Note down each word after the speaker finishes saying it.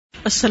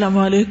السلام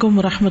علیکم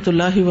ورحمۃ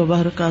اللہ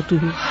وبرکاتہ.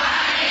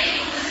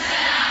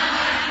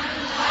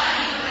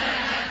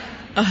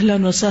 اہلا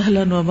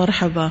وسہلا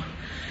ومرحبا.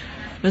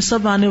 میں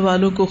سب آنے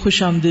والوں کو خوش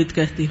آمدید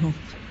کہتی ہوں.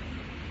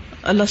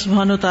 اللہ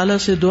سبحانہ و تعالیٰ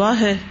سے دعا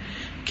ہے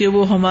کہ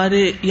وہ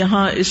ہمارے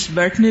یہاں اس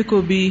بیٹھنے کو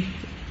بھی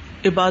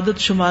عبادت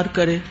شمار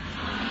کرے,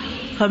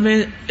 ہمیں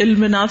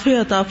علم نافع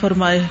عطا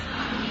فرمائے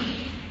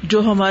جو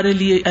ہمارے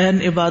لیے عین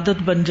عبادت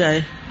بن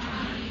جائے.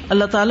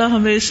 اللہ تعالیٰ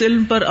ہمیں اس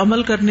علم پر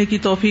عمل کرنے کی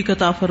توفیق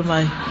عطا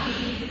فرمائے,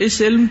 اس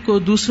علم کو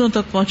دوسروں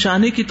تک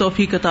پہنچانے کی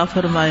توفیق عطا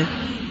فرمائے,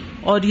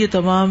 اور یہ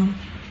تمام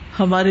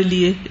ہمارے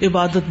لیے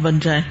عبادت بن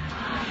جائیں.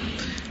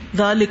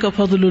 ذالک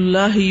فضل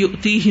اللہ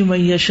یؤتیہ من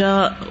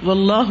یشاء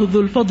واللہ ذو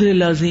الفضل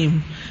العظیم.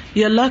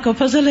 یہ اللہ کا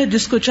فضل ہے,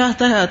 جس کو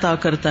چاہتا ہے عطا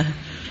کرتا ہے.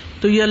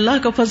 تو یہ اللہ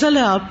کا فضل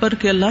ہے آپ پر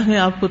کہ اللہ نے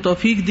آپ کو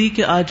توفیق دی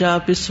کہ آج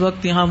آپ اس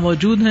وقت یہاں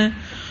موجود ہیں,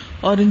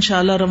 اور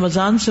انشاءاللہ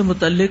رمضان سے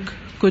متعلق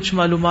کچھ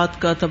معلومات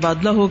کا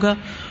تبادلہ ہوگا,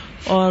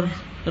 اور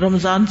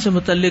رمضان سے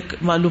متعلق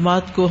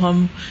معلومات کو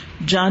ہم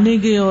جانیں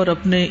گے اور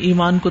اپنے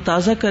ایمان کو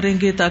تازہ کریں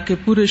گے تاکہ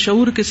پورے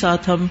شعور کے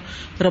ساتھ ہم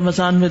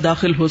رمضان میں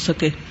داخل ہو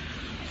سکے.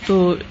 تو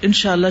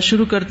انشاءاللہ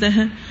شروع کرتے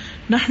ہیں.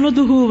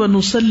 نحمده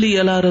ونصلی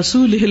علی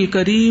رسولہ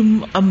الکریم,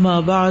 اما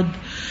بعد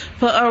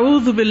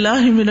فاعوذ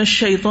باللہ من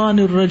الشیطان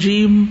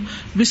الرجیم.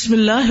 بسم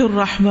اللہ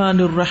الرحمن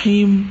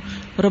الرحیم.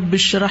 رب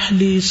اشرح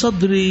لی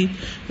صدری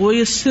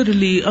ویسر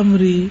لی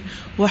امری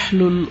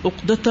واحلل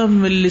عقدۃ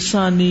من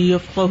لسانی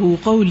یفقہوا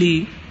قولی.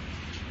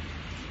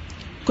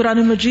 قرآن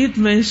مجید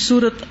میں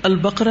سورۃ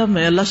البقرہ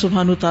میں اللہ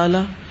سبحانہ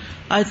تعالیٰ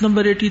آیت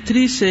نمبر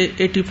 83 سے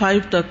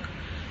 85 تک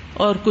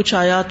اور کچھ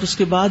آیات اس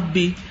کے بعد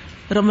بھی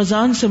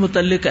رمضان سے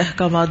متعلق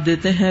احکامات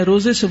دیتے ہیں,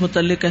 روزے سے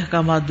متعلق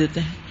احکامات دیتے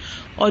ہیں.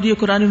 اور یہ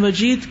قرآن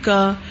مجید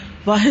کا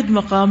واحد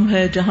مقام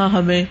ہے جہاں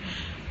ہمیں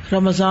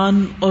رمضان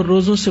اور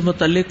روزوں سے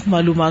متعلق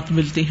معلومات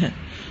ملتی ہیں.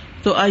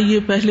 تو آئیے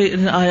پہلے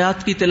ان آیات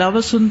کی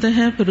تلاوت سنتے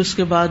ہیں, پھر اس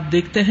کے بعد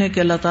دیکھتے ہیں کہ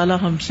اللہ تعالیٰ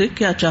ہم سے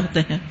کیا چاہتے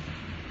ہیں.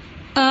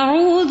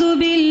 اعوذ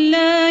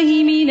باللہ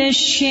من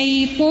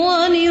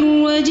الشیطان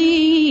الرجیم.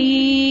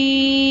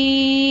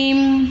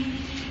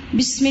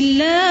 بسم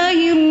اللہ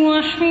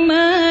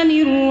الرحمن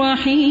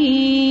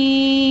الرحیم.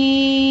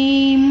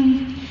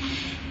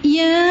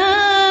 یا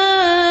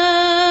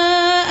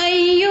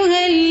ایہا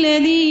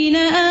الذین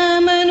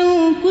آمنوا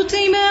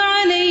کتب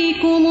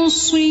علیکم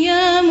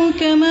الصیام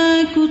کما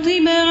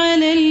کتب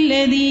علی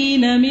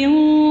الذین من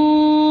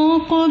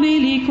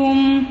قبلکم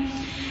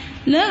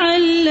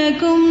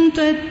لعلکم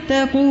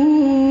تتقون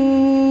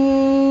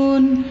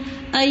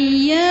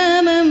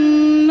ایاما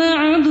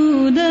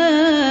معدودات.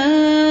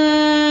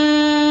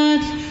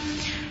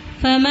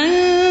 فمن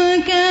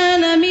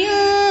كان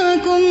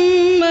منكم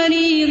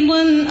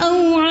مريضا أو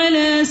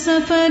على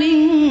سفر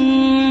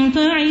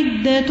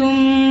فعدة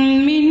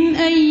من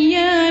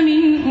أيام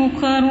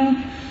أخر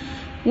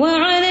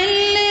وعلى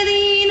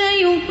الذين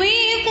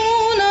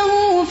يطيقونه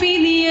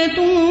فدية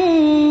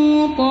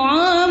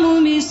طعام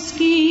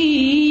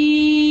مسكين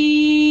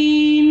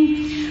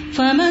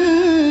فمن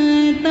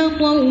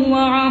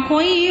تطوع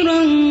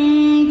خيرا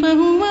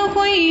فهو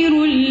خير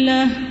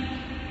له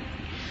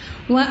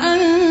وأن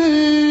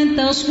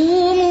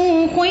تصوموا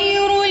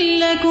خير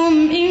لكم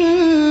إن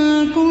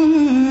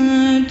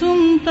كنتم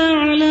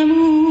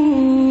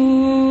تعلمون.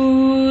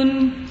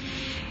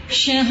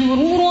 شهر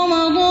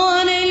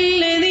رمضان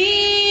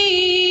الذي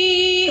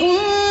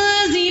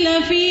أنزل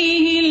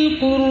فيه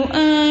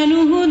القرآن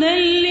هدى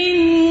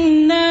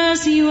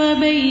للناس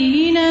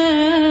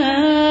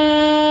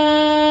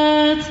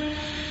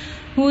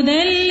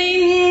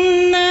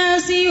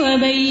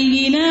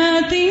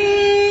وبينات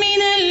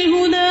من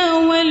الهدى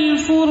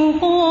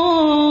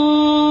والفرقان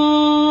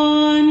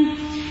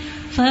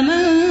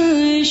فمن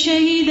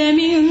شهد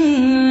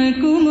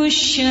منكم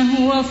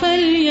الشهر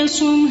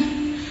فليصمه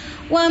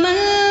ومن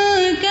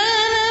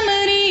كان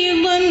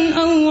مريضا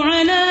أو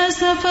على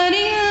سفر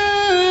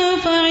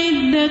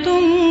فعدة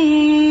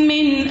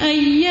من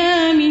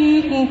أيام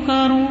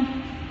أخر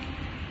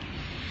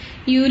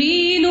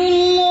يريد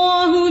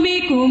الله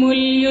بكم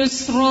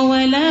اليسر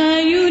ولا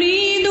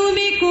يريد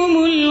بكم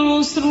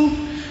العسر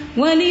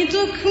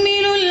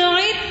ولتكملوا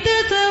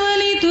العدة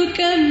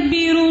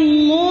ولتكبروا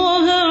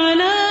الله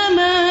على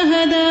ما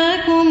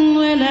هداكم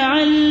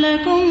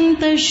ولعلكم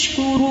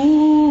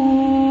تشكرون.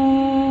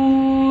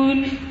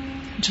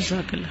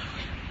 جزاک اللہ.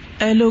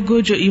 اے لوگو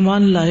جو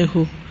ایمان لائے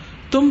ہو,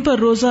 تم پر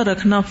روزہ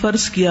رکھنا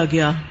فرض کیا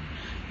گیا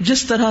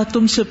جس طرح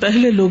تم سے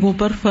پہلے لوگوں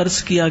پر فرض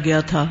کیا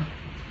گیا تھا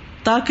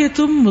تاکہ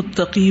تم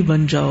متقی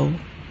بن جاؤ.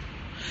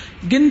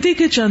 گنتی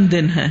کے چند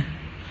دن ہیں,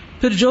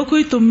 پھر جو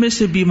کوئی تم میں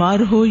سے بیمار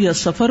ہو یا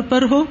سفر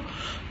پر ہو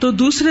تو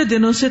دوسرے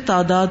دنوں سے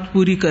تعداد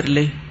پوری کر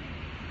لے,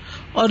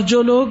 اور جو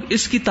لوگ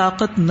اس کی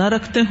طاقت نہ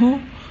رکھتے ہوں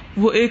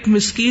وہ ایک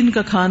مسکین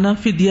کا کھانا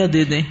فدیہ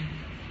دے دیں,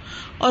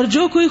 اور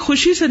جو کوئی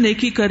خوشی سے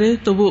نیکی کرے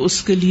تو وہ اس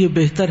کے لیے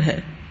بہتر ہے,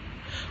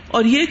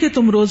 اور یہ کہ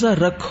تم روزہ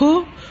رکھو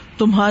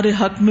تمہارے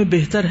حق میں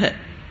بہتر ہے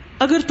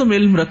اگر تم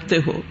علم رکھتے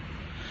ہو.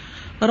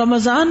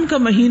 رمضان کا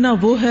مہینہ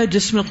وہ ہے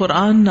جس میں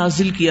قرآن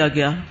نازل کیا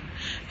گیا,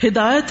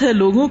 ہدایت ہے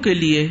لوگوں کے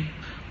لیے,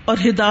 اور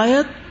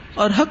ہدایت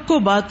اور حق و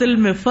باطل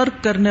میں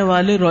فرق کرنے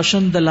والے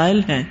روشن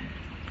دلائل ہیں.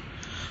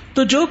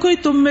 تو جو کوئی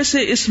تم میں سے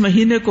اس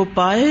مہینے کو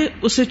پائے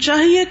اسے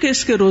چاہیے کہ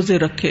اس کے روزے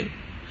رکھے،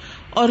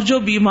 اور جو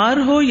بیمار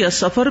ہو یا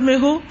سفر میں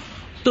ہو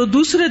تو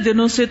دوسرے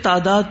دنوں سے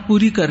تعداد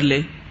پوری کر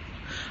لے.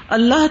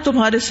 اللہ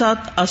تمہارے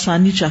ساتھ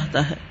آسانی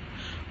چاہتا ہے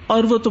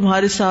اور وہ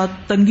تمہارے ساتھ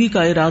تنگی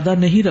کا ارادہ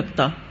نہیں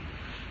رکھتا.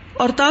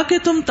 اور تاکہ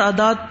تم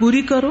تعداد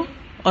پوری کرو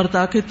اور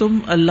تاکہ تم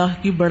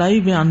اللہ کی بڑائی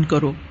بیان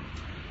کرو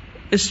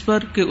اس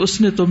پر کہ اس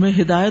نے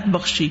تمہیں ہدایت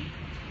بخشی،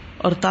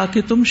 اور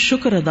تاکہ تم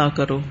شکر ادا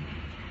کرو.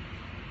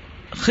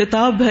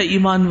 خطاب ہے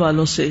ایمان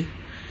والوں سے،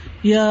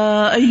 یا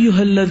ایھا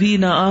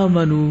الذین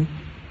آمنوا،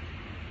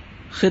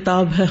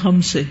 خطاب ہے ہم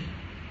سے،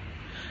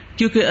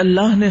 کیونکہ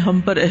اللہ نے ہم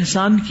پر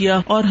احسان کیا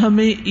اور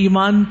ہمیں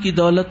ایمان کی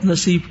دولت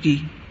نصیب کی.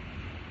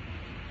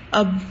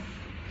 اب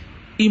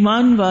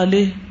ایمان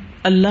والے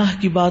اللہ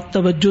کی بات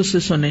توجہ سے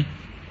سنیں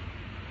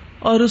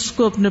اور اس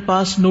کو اپنے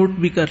پاس نوٹ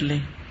بھی کر لیں.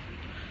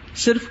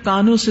 صرف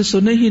کانوں سے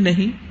سنے ہی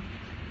نہیں،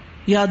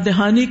 یاد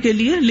دہانی کے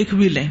لیے لکھ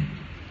بھی لیں.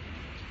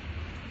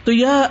 تو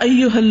یا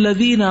ایھا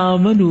الذین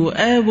آمنوا،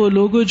 اے وہ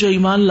لوگو جو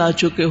ایمان لا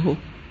چکے ہو،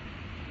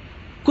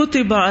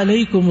 کتب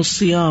علیکم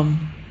الصیام،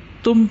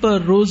 تم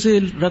پر روزے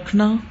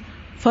رکھنا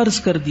فرض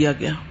کر دیا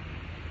گیا.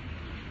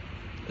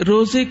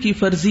 روزے کی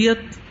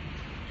فرضیت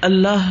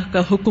اللہ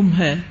کا حکم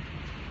ہے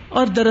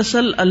اور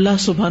دراصل اللہ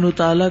سبحانہ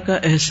وتعالی کا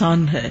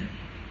احسان ہے.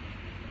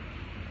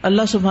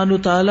 اللہ سبحانہ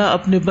وتعالی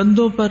اپنے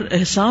بندوں پر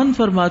احسان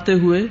فرماتے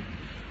ہوئے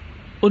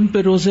ان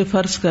پہ روزے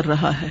فرض کر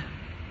رہا ہے.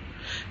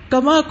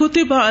 کما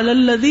کتب علی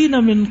الذین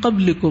من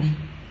قبلکم،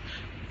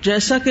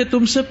 جیسا کہ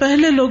تم سے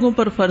پہلے لوگوں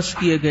پر فرض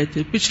کیے گئے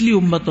تھے، پچھلی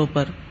امتوں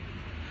پر.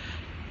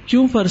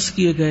 کیوں فرض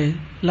کیے گئے؟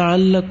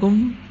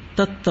 لعلکم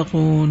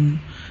تتقون،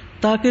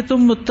 تاکہ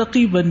تم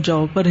متقی بن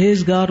جاؤ،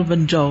 پرہیزگار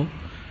بن جاؤ،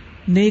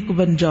 نیک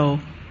بن جاؤ،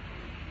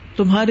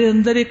 تمہارے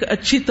اندر ایک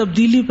اچھی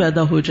تبدیلی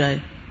پیدا ہو جائے.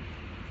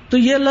 تو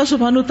یہ اللہ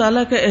سبحانہ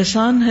تعالیٰ کا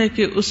احسان ہے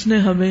کہ اس نے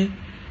ہمیں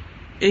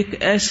ایک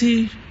ایسی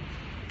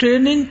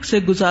ٹریننگ سے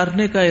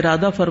گزارنے کا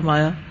ارادہ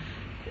فرمایا،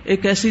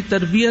 ایک ایسی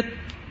تربیت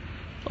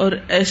اور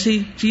ایسی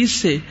چیز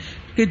سے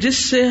کہ جس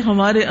سے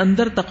ہمارے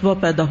اندر تقویٰ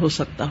پیدا ہو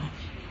سکتا ہو.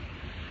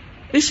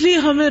 اس لیے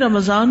ہمیں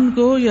رمضان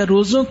کو یا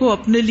روزوں کو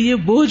اپنے لیے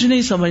بوجھ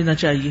نہیں سمجھنا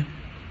چاہیے،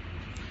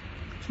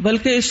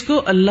 بلکہ اس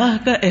کو اللہ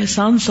کا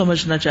احسان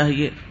سمجھنا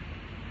چاہیے.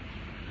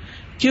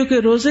 کیونکہ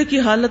روزے کی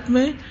حالت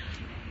میں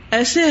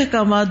ایسے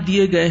احکامات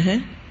دیے گئے ہیں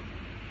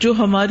جو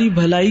ہماری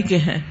بھلائی کے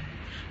ہیں،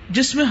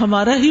 جس میں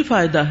ہمارا ہی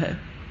فائدہ ہے.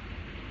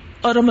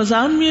 اور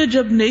رمضان میں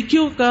جب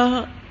نیکیوں کا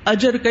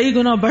اجر کئی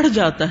گنا بڑھ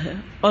جاتا ہے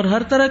اور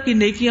ہر طرح کی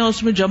نیکیاں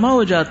اس میں جمع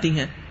ہو جاتی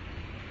ہیں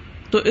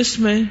تو اس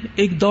میں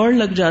ایک دوڑ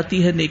لگ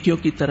جاتی ہے نیکیوں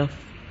کی طرف.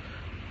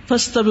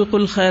 فاستبقوا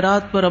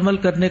الخیرات پر عمل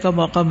کرنے کا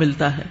موقع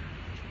ملتا ہے.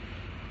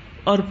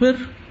 اور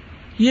پھر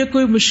یہ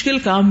کوئی مشکل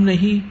کام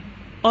نہیں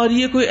اور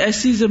یہ کوئی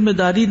ایسی ذمہ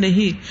داری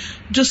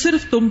نہیں جو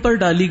صرف تم پر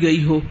ڈالی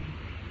گئی ہو،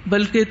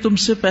 بلکہ تم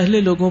سے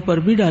پہلے لوگوں پر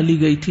بھی ڈالی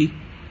گئی تھی.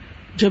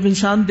 جب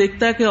انسان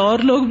دیکھتا ہے کہ اور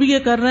لوگ بھی یہ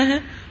کر رہے ہیں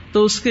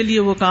تو اس کے لیے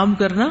وہ کام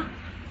کرنا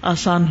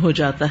آسان ہو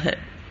جاتا ہے.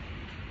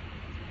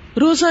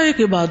 روزہ ایک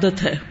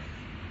عبادت ہے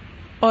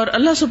اور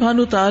اللہ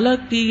سبحانہ تعالیٰ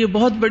کی یہ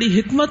بہت بڑی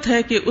حکمت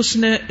ہے کہ اس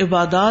نے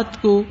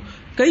عبادات کو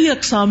کئی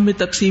اقسام میں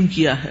تقسیم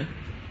کیا ہے.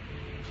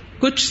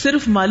 کچھ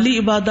صرف مالی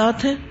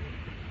عبادات ہیں،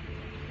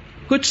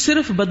 کچھ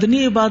صرف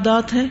بدنی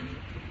عبادات ہیں،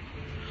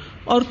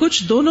 اور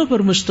کچھ دونوں پر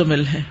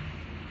مشتمل ہیں،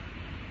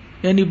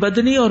 یعنی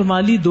بدنی اور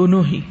مالی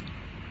دونوں ہی.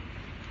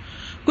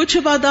 کچھ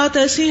عبادات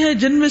ایسی ہیں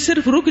جن میں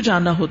صرف رک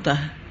جانا ہوتا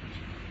ہے،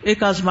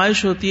 ایک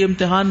آزمائش ہوتی ہے،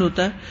 امتحان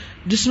ہوتا ہے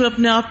جس میں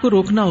اپنے آپ کو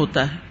روکنا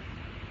ہوتا ہے.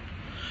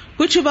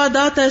 کچھ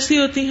عبادات ایسی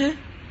ہوتی ہیں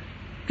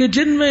کہ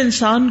جن میں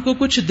انسان کو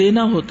کچھ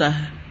دینا ہوتا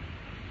ہے.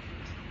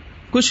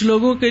 کچھ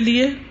لوگوں کے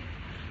لیے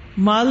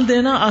مال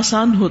دینا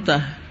آسان ہوتا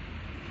ہے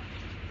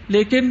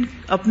لیکن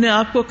اپنے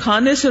آپ کو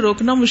کھانے سے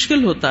روکنا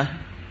مشکل ہوتا ہے.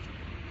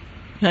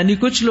 یعنی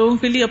کچھ لوگوں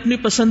کے لیے اپنی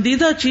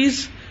پسندیدہ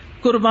چیز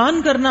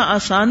قربان کرنا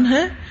آسان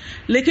ہے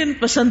لیکن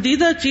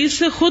پسندیدہ چیز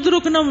سے خود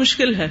رکنا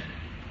مشکل ہے.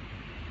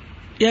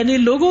 یعنی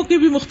لوگوں کی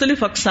بھی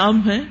مختلف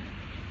اقسام ہیں،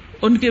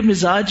 ان کے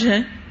مزاج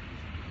ہیں،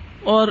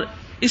 اور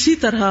اسی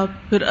طرح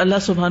پھر اللہ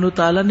سبحانہ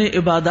تعالیٰ نے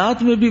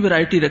عبادات میں بھی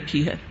ورائٹی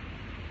رکھی ہے.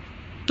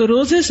 تو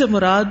روزے سے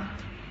مراد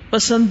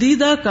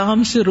پسندیدہ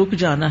کام سے رک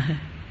جانا ہے،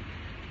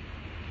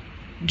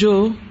 جو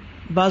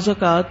بعض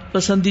اوقات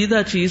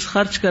پسندیدہ چیز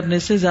خرچ کرنے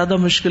سے زیادہ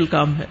مشکل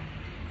کام ہے.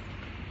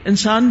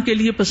 انسان کے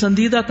لیے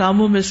پسندیدہ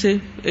کاموں میں سے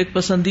ایک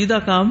پسندیدہ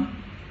کام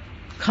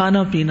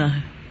کھانا پینا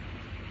ہے.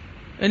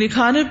 یعنی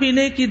کھانے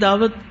پینے کی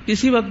دعوت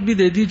کسی وقت بھی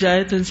دے دی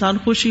جائے تو انسان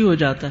خوش ہی ہو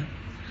جاتا ہے،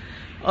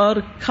 اور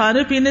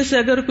کھانے پینے سے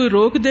اگر کوئی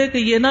روک دے کہ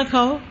یہ نہ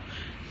کھاؤ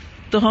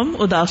تو ہم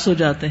اداس ہو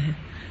جاتے ہیں،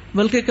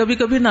 بلکہ کبھی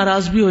کبھی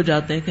ناراض بھی ہو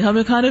جاتے ہیں کہ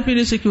ہمیں کھانے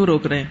پینے سے کیوں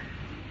روک رہے ہیں.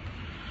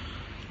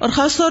 اور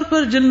خاص طور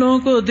پر جن لوگوں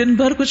کو دن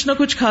بھر کچھ نہ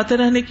کچھ کھاتے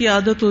رہنے کی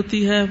عادت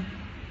ہوتی ہے،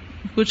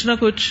 کچھ نہ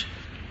کچھ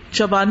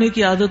چبانے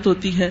کی عادت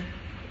ہوتی ہے،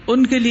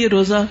 ان کے لیے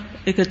روزہ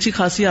ایک اچھی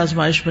خاصی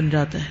آزمائش بن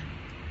جاتا ہے.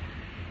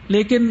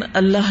 لیکن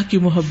اللہ کی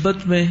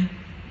محبت میں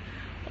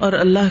اور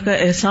اللہ کا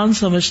احسان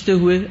سمجھتے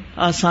ہوئے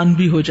آسان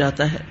بھی ہو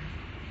جاتا ہے.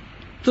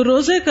 تو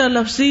روزے کا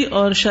لفظی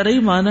اور شرعی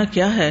معنی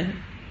کیا ہے؟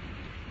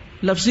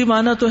 لفظی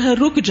معنی تو ہے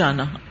رک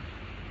جانا.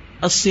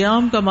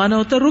 الصیام کا معنی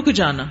ہوتا ہے رک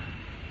جانا،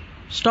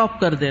 سٹاپ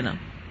کر دینا.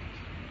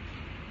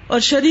 اور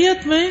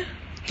شریعت میں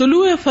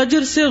طلوع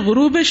فجر سے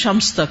غروب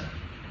شمس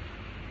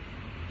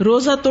تک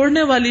روزہ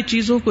توڑنے والی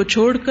چیزوں کو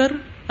چھوڑ کر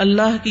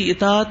اللہ کی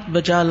اطاعت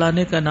بجا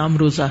لانے کا نام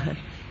روزہ ہے،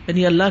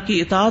 یعنی اللہ کی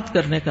اطاعت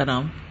کرنے کا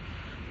نام.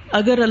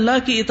 اگر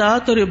اللہ کی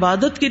اطاعت اور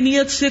عبادت کی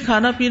نیت سے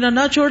کھانا پینا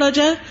نہ چھوڑا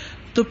جائے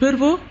تو پھر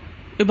وہ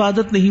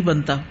عبادت نہیں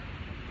بنتا.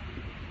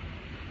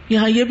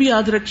 یہاں یہ بھی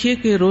یاد رکھیے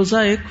کہ روزہ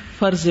ایک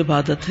فرض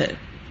عبادت ہے،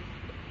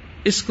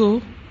 اس کو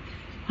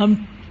ہم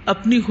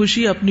اپنی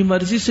خوشی اپنی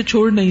مرضی سے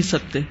چھوڑ نہیں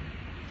سکتے.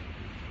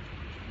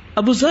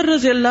 ابو ذر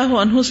رضی اللہ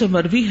عنہ سے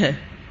مروی ہے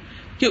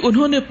کہ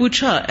انہوں نے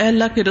پوچھا، اے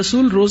اللہ کے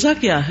رسول روزہ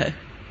کیا ہے؟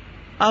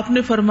 آپ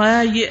نے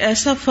فرمایا یہ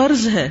ایسا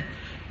فرض ہے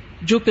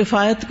جو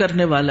کفایت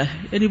کرنے والا ہے،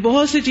 یعنی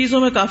بہت سی چیزوں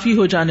میں کافی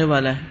ہو جانے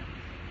والا ہے،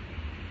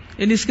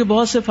 یعنی اس کے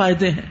بہت سے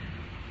فائدے ہیں.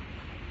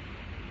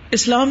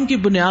 اسلام کی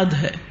بنیاد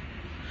ہے.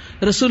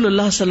 رسول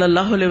اللہ صلی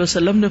اللہ علیہ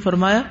وسلم نے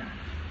فرمایا،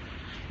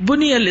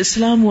 بنی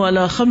الاسلام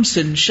علی خمس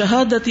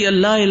شہادت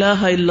اللہ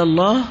الہ الا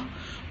اللہ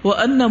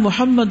وان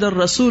محمد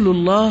رسول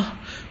اللہ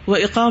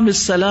واقام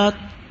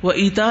الصلاۃ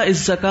وایتاء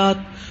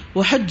الزکاۃ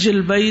وحج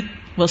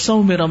البیت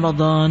وصوم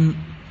رمضان.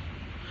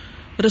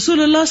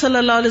 رسول اللہ صلی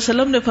اللہ علیہ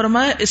وسلم نے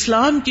فرمایا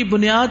اسلام کی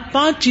بنیاد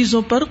 5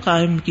 چیزوں پر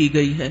قائم کی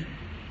گئی ہے.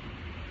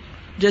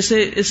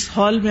 جیسے اس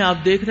ہال میں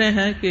آپ دیکھ رہے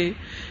ہیں کہ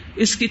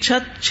اس کی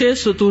چھت 6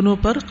 ستونوں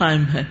پر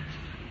قائم ہے.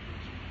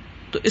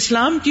 تو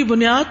اسلام کی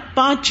بنیاد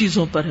 5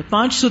 چیزوں پر ہے،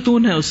 5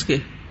 ستون ہیں اس کے.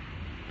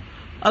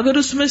 اگر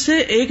اس میں سے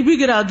ایک بھی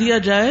گرا دیا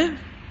جائے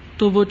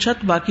تو وہ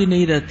چھت باقی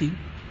نہیں رہتی،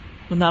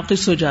 وہ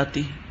ناقص ہو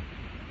جاتی.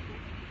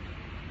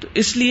 تو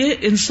اس لیے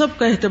ان سب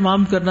کا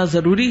اہتمام کرنا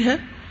ضروری ہے.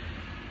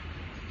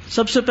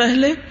 سب سے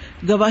پہلے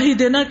گواہی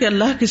دینا کہ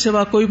اللہ کے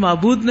سوا کوئی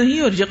معبود نہیں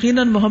اور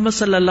یقیناً محمد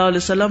صلی اللہ علیہ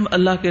وسلم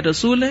اللہ کے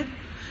رسول ہیں.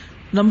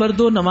 نمبر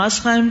 2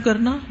 نماز قائم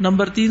کرنا.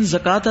 نمبر 3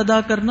 زکوٰۃ ادا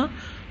کرنا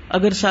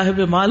اگر صاحب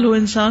مال ہو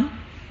انسان.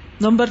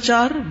 نمبر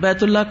 4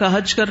 بیت اللہ کا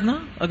حج کرنا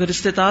اگر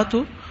استطاعت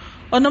ہو.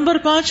 اور نمبر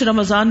 5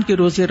 رمضان کے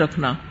روزے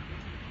رکھنا.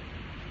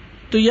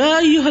 تو یا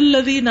ایھا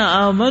الذین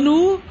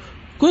آمنوا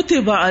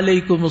کتب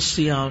علیکم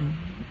الصیام،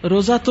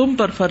 روزہ تم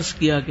پر فرض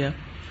کیا گیا.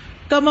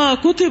 کما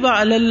کتب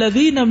علی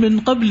الذین من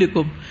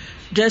قبلکم،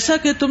 جیسا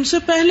کہ تم سے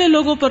پہلے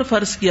لوگوں پر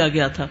فرض کیا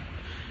گیا تھا.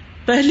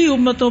 پہلی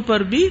امتوں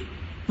پر بھی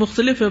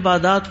مختلف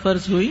عبادات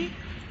فرض ہوئی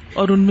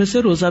اور ان میں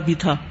سے روزہ بھی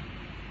تھا.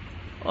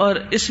 اور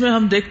اس میں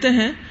ہم دیکھتے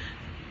ہیں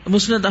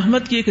مسند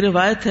احمد کی ایک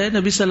روایت ہے،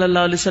 نبی صلی اللہ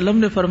علیہ وسلم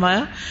نے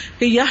فرمایا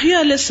کہ یحییٰ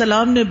علیہ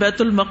السلام نے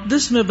بیت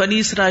المقدس میں بنی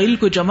اسرائیل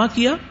کو جمع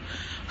کیا،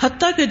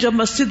 حتیٰ کہ جب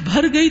مسجد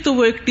بھر گئی تو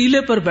وہ ایک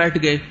ٹیلے پر بیٹھ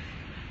گئے.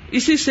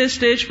 اسی سے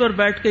اسٹیج پر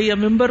بیٹھ کے یا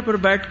ممبر پر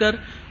بیٹھ کر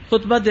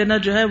خطبہ دینا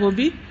جو ہے وہ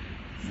بھی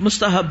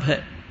مستحب ہے،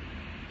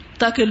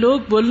 تاکہ لوگ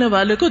بولنے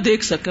والے کو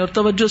دیکھ سکیں اور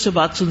توجہ سے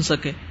بات سن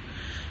سکیں.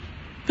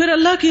 پھر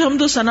اللہ کی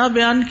حمد و ثنا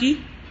بیان کی.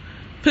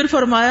 پھر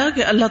فرمایا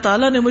کہ اللہ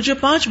تعالیٰ نے مجھے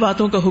 5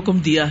 باتوں کا حکم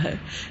دیا ہے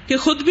کہ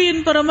خود بھی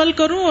ان پر عمل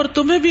کروں اور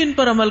تمہیں بھی ان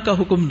پر عمل کا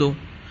حکم دوں.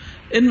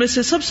 ان میں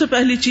سے سب سے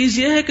پہلی چیز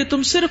یہ ہے کہ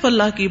تم صرف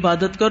اللہ کی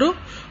عبادت کرو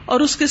اور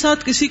اس کے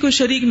ساتھ کسی کو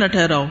شریک نہ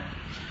ٹھہراؤ.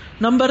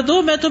 نمبر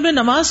 2 میں تمہیں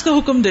نماز کا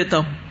حکم دیتا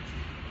ہوں.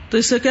 تو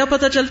اس سے کیا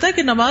پتہ چلتا ہے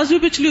کہ نماز بھی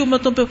پچھلی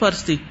امتوں پہ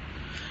فرض تھی.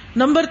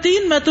 نمبر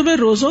 3 میں تمہیں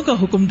روزوں کا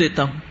حکم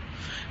دیتا ہوں،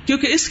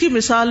 کیونکہ اس کی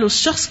مثال اس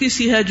شخص کی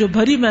سی ہے جو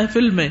بھری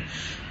محفل میں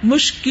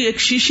مشک کی ایک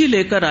شیشی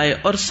لے کر آئے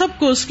اور سب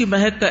کو اس کی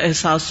مہک کا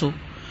احساس ہو.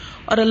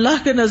 اور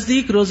اللہ کے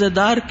نزدیک روزے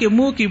دار کے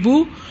منہ کی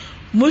بو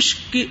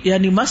مشک کی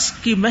یعنی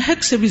مسک کی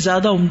مہک سے بھی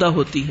زیادہ عمدہ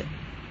ہوتی ہے.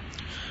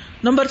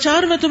 نمبر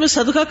 4 میں تمہیں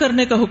صدقہ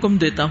کرنے کا حکم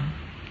دیتا ہوں.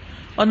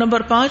 اور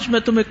نمبر 5 میں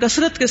تمہیں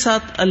کثرت کے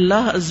ساتھ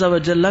اللہ عز و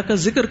جل کا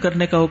ذکر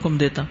کرنے کا حکم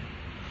دیتا ہوں.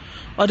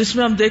 اور اس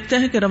میں ہم دیکھتے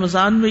ہیں کہ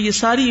رمضان میں یہ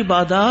ساری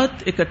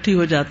عبادات اکٹھی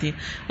ہو جاتی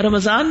ہیں.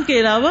 رمضان کے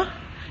علاوہ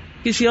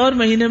کسی اور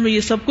مہینے میں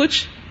یہ سب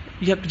کچھ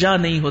یکجا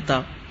نہیں ہوتا.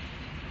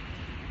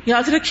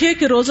 یاد رکھیے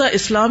کہ روزہ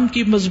اسلام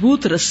کی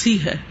مضبوط رسی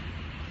ہے،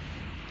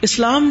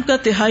 اسلام کا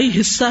 1/3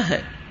 حصہ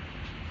ہے،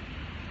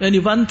 یعنی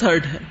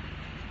 1/3 ہے.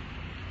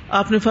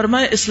 آپ نے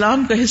فرمایا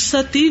اسلام کا حصہ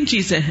 3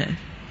 چیزیں ہیں،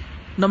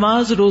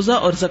 نماز، روزہ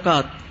اور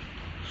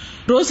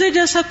زکوٰۃ. روزے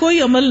جیسا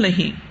کوئی عمل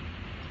نہیں.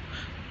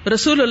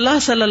 رسول اللہ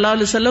صلی اللہ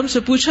علیہ وسلم سے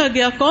پوچھا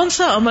گیا کون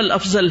سا عمل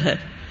افضل ہے؟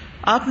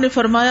 آپ نے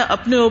فرمایا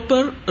اپنے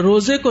اوپر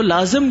روزے کو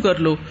لازم کر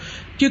لو،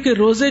 کیونکہ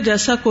روزے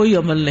جیسا کوئی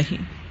عمل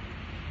نہیں.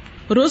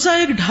 روزہ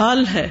ایک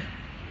ڈھال ہے.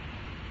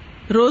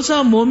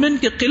 روزہ مومن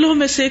کے قلعوں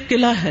میں سے ایک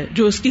قلعہ ہے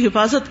جو اس کی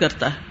حفاظت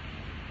کرتا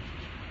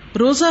ہے.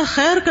 روزہ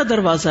خیر کا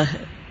دروازہ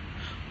ہے.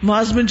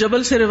 معاذ بن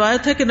جبل سے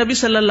روایت ہے کہ نبی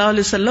صلی اللہ علیہ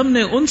وسلم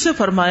نے ان سے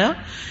فرمایا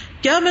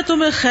کیا میں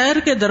تمہیں خیر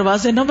کے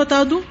دروازے نہ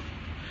بتا دوں؟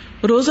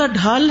 روزہ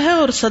ڈھال ہے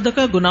اور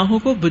صدقہ گناہوں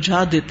کو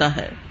بجھا دیتا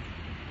ہے.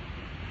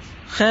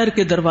 خیر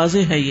کے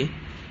دروازے ہیں یہ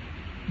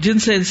جن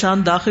سے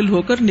انسان داخل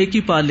ہو کر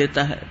نیکی پا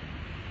لیتا ہے.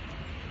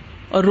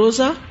 اور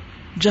روزہ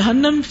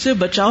جہنم سے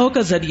بچاؤ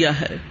کا ذریعہ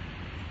ہے،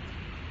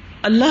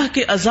 اللہ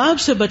کے عذاب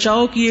سے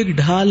بچاؤ کی ایک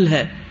ڈھال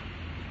ہے.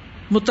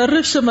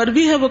 مطرف سے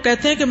مروی ہے، وہ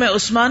کہتے ہیں کہ میں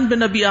عثمان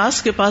بن ابی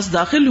عاص کے پاس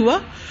داخل ہوا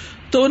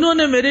تو انہوں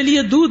نے میرے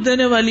لیے دودھ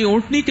دینے والی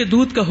اونٹنی کے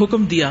دودھ کا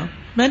حکم دیا.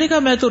 میں نے کہا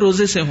میں تو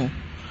روزے سے ہوں.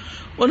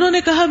 انہوں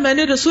نے کہا میں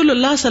نے رسول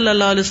اللہ صلی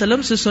اللہ علیہ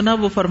وسلم سے سنا,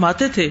 وہ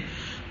فرماتے تھے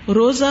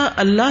روزہ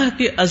اللہ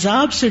کے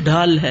عذاب سے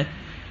ڈھال ہے.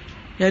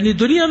 یعنی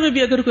دنیا میں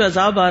بھی اگر کوئی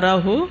عذاب آ رہا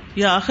ہو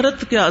یا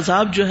آخرت کے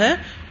عذاب جو ہے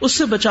اس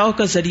سے بچاؤ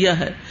کا ذریعہ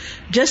ہے.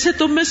 جیسے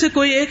تم میں سے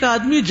کوئی ایک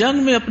آدمی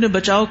جنگ میں اپنے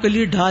بچاؤ کے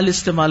لیے ڈھال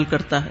استعمال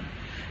کرتا ہے.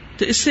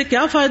 تو اس سے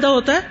کیا فائدہ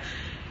ہوتا ہے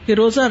کہ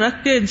روزہ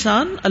رکھ کے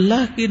انسان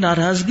اللہ کی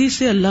ناراضگی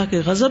سے, اللہ کے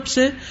غضب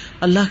سے,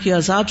 اللہ کے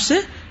عذاب سے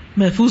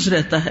محفوظ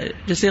رہتا ہے,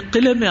 جیسے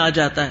قلعے میں آ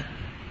جاتا ہے.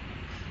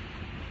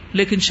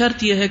 لیکن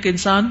شرط یہ ہے کہ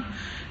انسان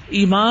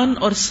ایمان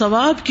اور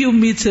ثواب کی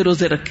امید سے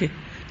روزے رکھے,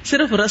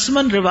 صرف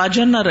رسمن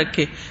رواجن نہ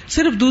رکھے,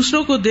 صرف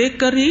دوسروں کو دیکھ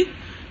کر ہی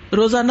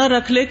روزہ نہ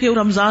رکھ لے کہ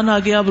رمضان آ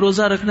گیا اب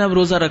روزہ رکھنا, اب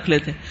روزہ رکھ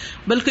لیتے,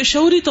 بلکہ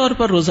شعوری طور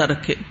پر روزہ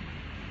رکھے.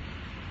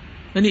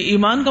 یعنی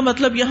ایمان کا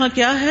مطلب یہاں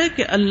کیا ہے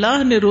کہ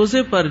اللہ نے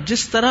روزے پر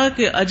جس طرح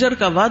کے اجر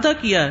کا وعدہ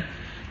کیا ہے,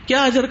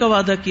 کیا اجر کا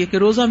وعدہ کیا کہ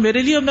روزہ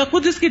میرے لیے میں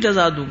خود اس کی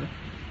جزا دوں گا.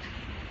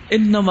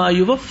 انما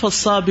یوفی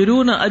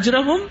الصابرون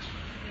اجرہم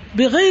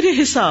بغیر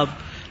حساب,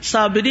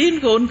 صابرین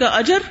کو ان کا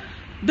اجر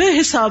بے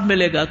حساب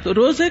ملے گا. تو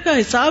روزے کا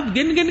حساب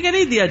گن گن کے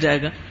نہیں دیا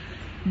جائے گا,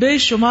 بے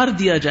شمار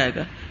دیا جائے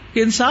گا کہ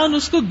انسان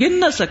اس کو گن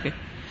نہ سکے.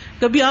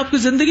 کبھی آپ کی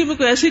زندگی میں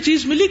کوئی ایسی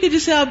چیز ملی کہ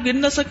جسے آپ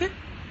گن نہ سکیں؟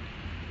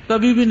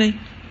 کبھی بھی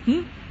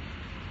نہیں.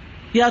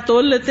 یا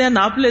تول لیتے ہیں,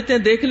 ناپ لیتے ہیں,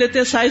 دیکھ لیتے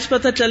ہیں, سائز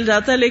پتہ چل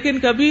جاتا ہے, لیکن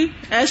کبھی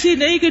ایسی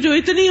نہیں کہ جو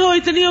اتنی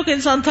ہو کہ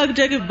انسان تھک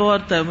جائے کہ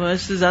بہت ہے, میں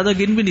اس سے زیادہ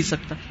گن بھی نہیں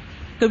سکتا.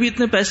 کبھی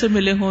اتنے پیسے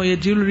ملے ہوں یا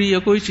جیولری یا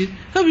کوئی چیز,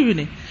 کبھی بھی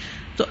نہیں.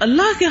 تو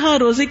اللہ کے ہاں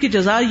روزے کی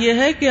جزا یہ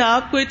ہے کہ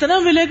آپ کو اتنا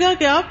ملے گا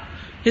کہ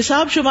آپ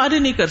حساب شمار ہی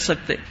نہیں کر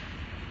سکتے.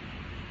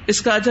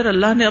 اس کا اجر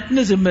اللہ نے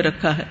اپنے ذمے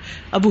رکھا ہے.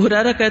 ابو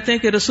ہریرہ کہتے ہیں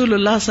کہ رسول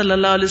اللہ صلی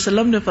اللہ علیہ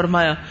وسلم نے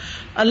فرمایا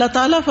اللہ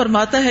تعالیٰ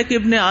فرماتا ہے کہ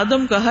ابن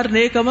آدم کا ہر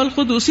نیک عمل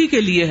خود اسی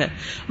کے لیے ہے,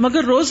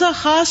 مگر روزہ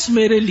خاص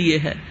میرے لیے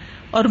ہے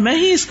اور میں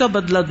ہی اس کا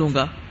بدلہ دوں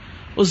گا.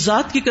 اس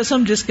ذات کی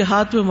قسم جس کے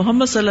ہاتھ میں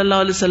محمد صلی اللہ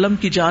علیہ وسلم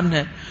کی جان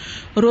ہے,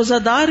 روزہ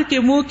دار کے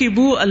منہ کی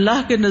بو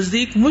اللہ کے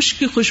نزدیک مشک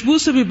کی خوشبو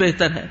سے بھی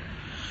بہتر ہے.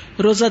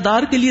 روزہ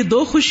دار کے لیے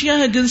 2 خوشیاں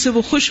ہیں جن سے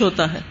وہ خوش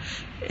ہوتا ہے.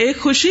 ایک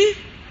خوشی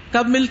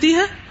کب ملتی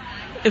ہے؟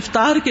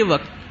 افطار کے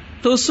وقت,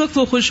 تو اس وقت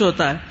وہ خوش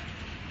ہوتا ہے.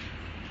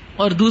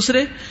 اور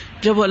دوسرے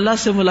جب وہ اللہ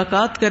سے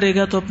ملاقات کرے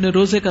گا تو اپنے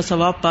روزے کا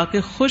ثواب پا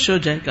کے خوش ہو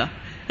جائے گا,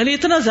 یعنی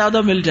اتنا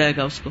زیادہ مل جائے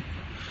گا اس کو.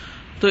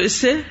 تو اس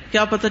سے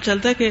کیا پتہ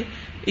چلتا ہے کہ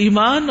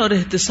ایمان اور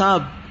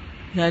احتساب,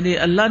 یعنی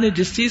اللہ نے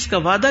جس چیز کا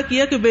وعدہ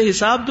کیا کہ بے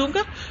حساب دوں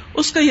گا,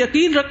 اس کا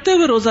یقین رکھتے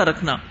ہوئے روزہ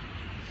رکھنا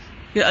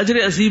کہ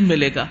اجر عظیم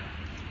ملے گا.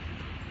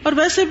 اور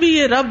ویسے بھی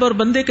یہ رب اور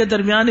بندے کے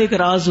درمیان ایک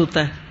راز ہوتا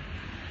ہے,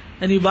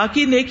 یعنی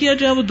باقی نیکیاں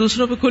جو ہیں وہ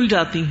دوسروں پہ کھل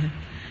جاتی ہیں,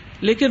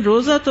 لیکن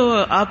روزہ تو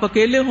آپ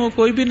اکیلے ہوں,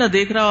 کوئی بھی نہ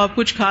دیکھ رہا ہو, آپ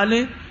کچھ کھا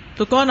لیں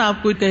تو کون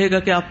آپ کو کہے گا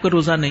کہ آپ کا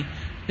روزہ نہیں,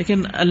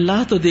 لیکن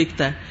اللہ تو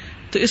دیکھتا ہے.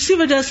 تو اسی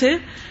وجہ سے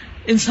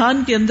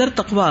انسان کے اندر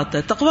تقویٰ آتا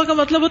ہے. تقویٰ کا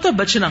مطلب ہوتا ہے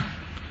بچنا,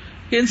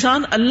 کہ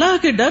انسان اللہ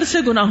کے ڈر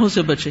سے گناہوں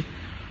سے بچے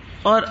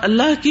اور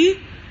اللہ کی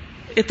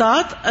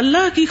اطاعت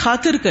اللہ کی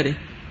خاطر کرے.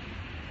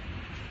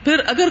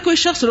 پھر اگر کوئی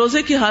شخص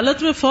روزے کی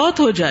حالت میں فوت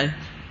ہو جائے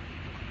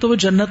تو وہ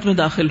جنت میں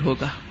داخل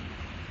ہوگا.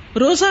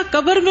 روزہ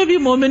قبر میں بھی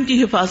مومن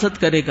کی حفاظت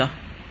کرے گا.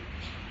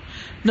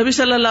 نبی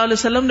صلی اللہ علیہ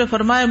وسلم نے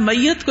فرمایا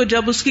میت کو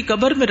جب اس کی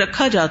قبر میں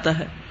رکھا جاتا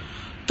ہے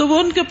تو وہ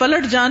ان کے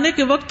پلٹ جانے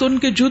کے وقت ان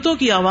کے جوتوں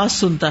کی آواز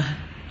سنتا ہے.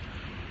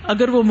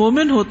 اگر وہ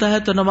مومن ہوتا ہے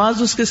تو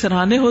نماز اس کے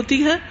سرہانے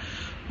ہوتی ہے,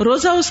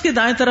 روزہ اس کے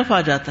دائیں طرف آ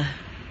جاتا ہے,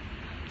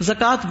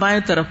 زکوٰۃ بائیں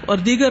طرف, اور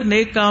دیگر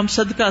نیک کام,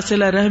 صدقہ,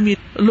 صلہ رحمی,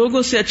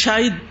 لوگوں سے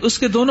اچھائی اس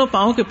کے دونوں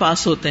پاؤں کے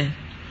پاس ہوتے ہیں.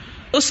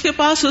 اس کے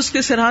پاس اس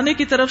کے سرہانے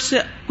کی طرف سے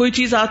کوئی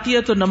چیز آتی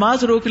ہے تو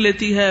نماز روک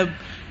لیتی ہے,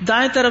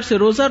 دائیں طرف سے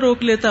روزہ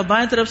روک لیتا,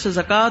 بائیں طرف سے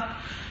زکوٰۃ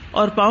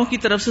اور پاؤں کی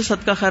طرف سے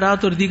صدقہ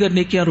خیرات اور دیگر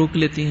نیکیاں روک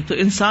لیتی ہیں. تو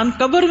انسان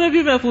قبر میں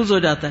بھی محفوظ ہو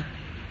جاتا ہے.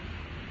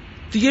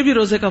 تو یہ بھی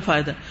روزے کا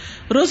فائدہ.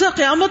 روزہ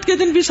قیامت کے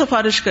دن بھی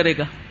سفارش کرے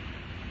گا.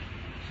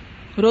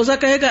 روزہ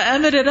کہے گا اے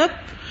میرے رب,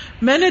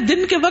 میں نے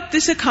دن کے وقت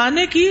اسے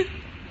کھانے کی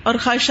اور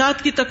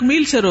خواہشات کی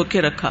تکمیل سے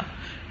روکے رکھا,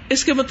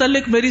 اس کے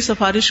متعلق میری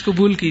سفارش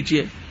قبول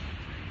کیجیے.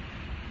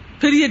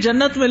 پھر یہ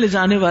جنت میں لے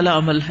جانے والا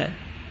عمل ہے.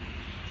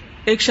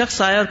 ایک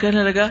شخص آیا اور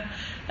کہنے لگا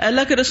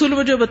اللہ کے رسول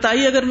مجھے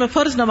بتائیے, اگر میں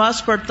فرض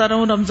نماز پڑھتا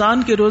رہوں,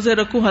 رمضان کے روزے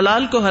رکھوں,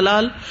 حلال کو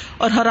حلال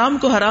اور حرام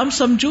کو حرام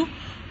سمجھوں,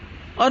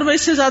 اور میں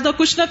اس سے زیادہ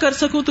کچھ نہ کر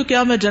سکوں تو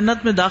کیا میں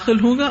جنت میں داخل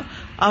ہوں گا؟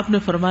 آپ نے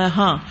فرمایا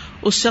ہاں.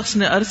 اس شخص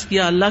نے عرض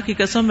کیا اللہ کی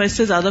قسم میں اس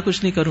سے زیادہ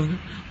کچھ نہیں کروں گا.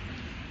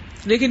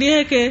 لیکن یہ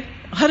ہے کہ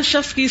ہر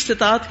شخص کی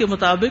استطاعت کے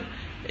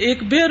مطابق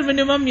ایک بیئر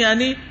منیمم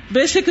یعنی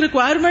بیسک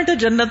ریکوائرمنٹ ہے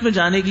جنت میں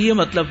جانے کی, یہ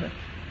مطلب ہے.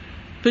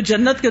 پھر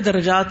جنت کے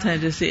درجات ہیں,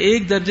 جیسے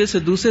ایک درجے سے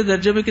دوسرے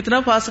درجے میں کتنا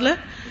فاصلہ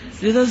ہے,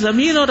 جیسے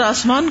زمین اور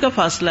آسمان کا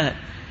فاصلہ ہے.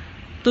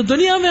 تو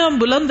دنیا میں ہم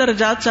بلند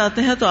درجات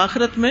چاہتے ہیں, تو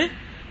آخرت میں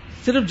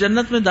صرف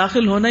جنت میں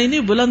داخل ہونا ہی نہیں,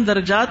 بلند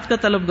درجات کا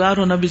طلبگار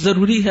ہونا بھی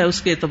ضروری ہے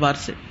اس کے اعتبار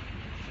سے.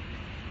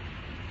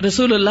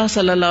 رسول اللہ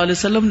صلی اللہ علیہ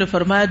وسلم نے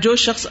فرمایا جو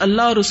شخص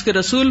اللہ اور اس کے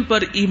رسول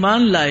پر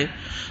ایمان لائے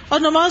اور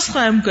نماز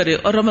قائم کرے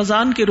اور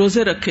رمضان کے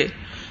روزے رکھے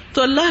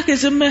تو اللہ کے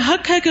ذمہ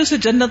حق ہے کہ اسے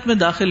جنت میں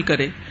داخل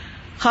کرے,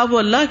 خواہ وہ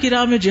اللہ کی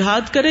راہ میں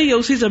جہاد کرے یا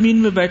اسی زمین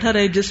میں بیٹھا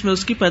رہے جس میں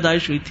اس کی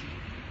پیدائش ہوئی تھی.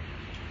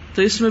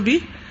 تو اس میں بھی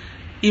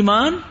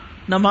ایمان،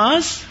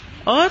 نماز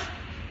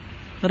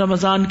اور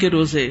رمضان کے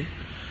روزے.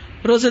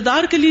 روزے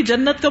دار کے لیے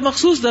جنت کا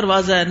مخصوص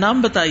دروازہ ہے،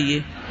 نام بتائیے.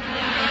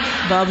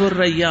 باب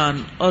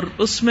الریان. اور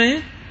اس میں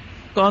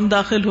کون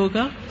داخل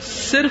ہوگا؟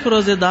 صرف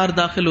روزے دار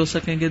داخل ہو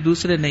سکیں گے،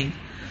 دوسرے نہیں.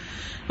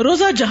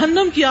 روزہ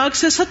جہنم کی آگ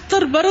سے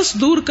 70 برس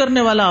دور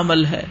کرنے والا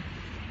عمل ہے.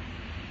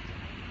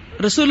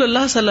 رسول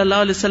اللہ صلی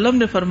اللہ علیہ وسلم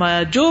نے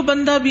فرمایا جو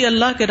بندہ بھی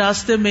اللہ کے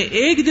راستے میں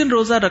ایک دن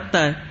روزہ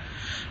رکھتا ہے،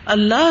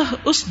 اللہ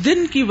اس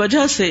دن کی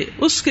وجہ سے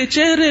اس کے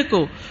چہرے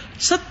کو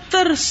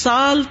 70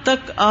 سال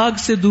تک آگ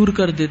سے دور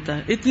کر دیتا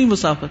ہے. اتنی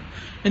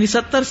مسافت، یعنی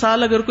 70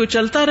 سال اگر کوئی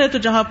چلتا رہے تو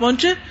جہاں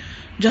پہنچے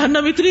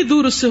جہنم اتنی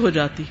دور اس سے ہو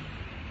جاتی.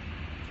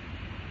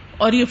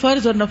 اور یہ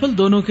فرض اور نفل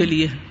دونوں کے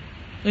لیے ہے،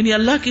 یعنی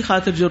اللہ کی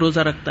خاطر جو روزہ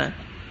رکھتا ہے.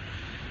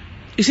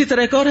 اسی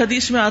طرح ایک اور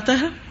حدیث میں آتا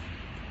ہے،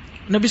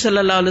 نبی صلی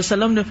اللہ علیہ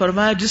وسلم نے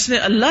فرمایا جس نے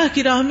اللہ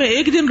کی راہ میں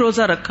ایک دن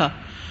روزہ رکھا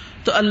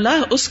تو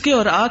اللہ اس کے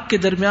اور آگ کے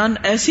درمیان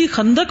ایسی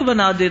خندق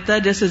بنا دیتا ہے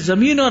جیسے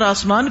زمین اور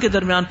آسمان کے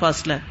درمیان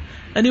فاصلہ ہے،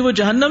 یعنی وہ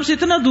جہنم سے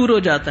اتنا دور ہو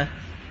جاتا ہے.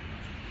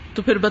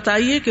 تو پھر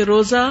بتائیے کہ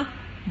روزہ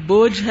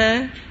بوجھ ہے،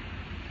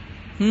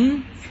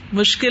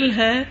 مشکل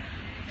ہے،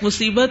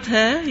 مصیبت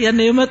ہے یا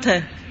نعمت ہے؟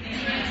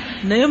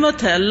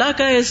 نعمت ہے، اللہ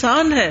کا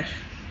احسان ہے.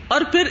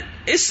 اور پھر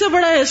اس سے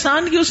بڑا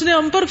احسان کہ اس نے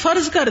ہم پر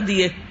فرض کر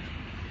دیے.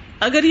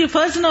 اگر یہ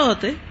فرض نہ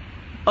ہوتے،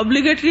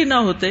 اوبلیگیٹری نہ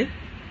ہوتے،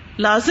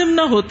 لازم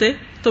نہ ہوتے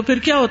تو پھر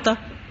کیا ہوتا؟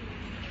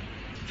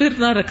 پھر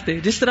نہ رکھتے.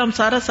 جس طرح ہم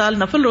سارا سال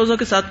نفل روزوں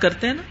کے ساتھ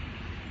کرتے ہیں نا،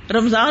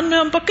 رمضان میں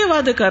ہم پکے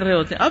وعدے کر رہے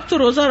ہوتے ہیں اب تو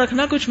روزہ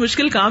رکھنا کچھ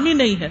مشکل کام ہی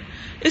نہیں ہے،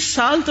 اس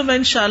سال تو میں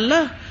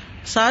انشاءاللہ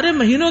سارے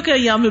مہینوں کے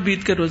ایام میں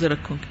بیت کے روزے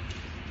رکھوں گی.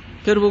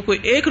 پھر وہ کوئی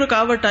ایک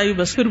رکاوٹ آئی،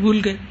 بس پھر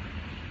بھول گئے،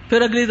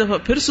 پھر اگلی دفعہ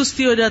پھر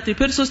سستی ہو جاتی،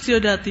 پھر سستی ہو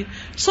جاتی،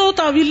 100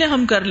 تعویلیں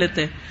ہم کر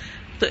لیتے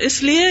ہیں. تو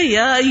اس لیے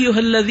یا ایھا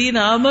الذین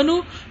آمنوا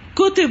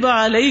کتب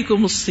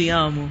علیکم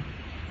الصیام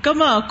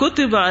کما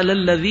کتب علی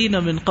الذین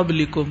من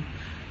قبلکم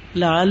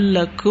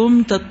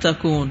لعلکم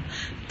تتقون،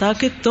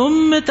 تاکہ تم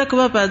میں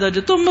تقوی پیدا ہو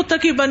جائے، تم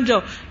متقی بن جاؤ.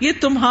 یہ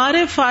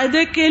تمہارے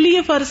فائدے کے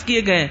لیے فرض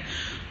کیے گئے.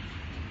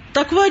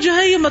 تقوی جو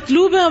ہے یہ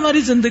مطلوب ہے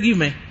ہماری زندگی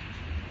میں،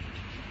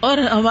 اور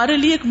ہمارے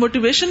لیے ایک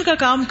موٹیویشن کا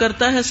کام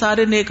کرتا ہے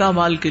سارے نیک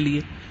اعمال کے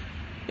لیے.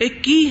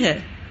 ایک کی ہے،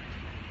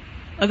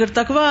 اگر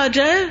تقوی آ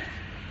جائے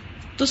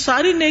تو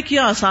ساری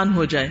نیکیاں آسان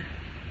ہو جائے.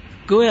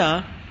 گویا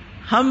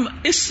ہم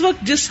اس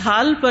وقت جس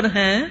حال پر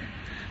ہیں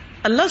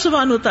اللہ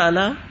سبحانہ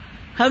وتعالی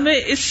ہمیں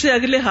اس سے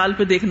اگلے حال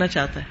پہ دیکھنا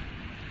چاہتا ہے.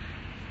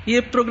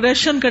 یہ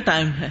پروگریشن کا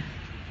ٹائم ہے،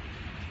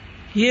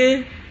 یہ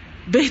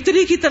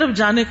بہتری کی طرف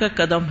جانے کا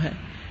قدم ہے،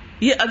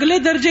 یہ اگلے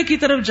درجے کی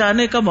طرف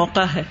جانے کا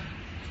موقع ہے،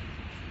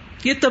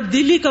 یہ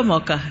تبدیلی کا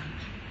موقع ہے.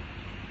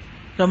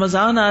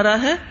 رمضان آ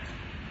رہا ہے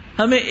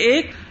ہمیں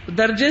ایک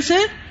درجے سے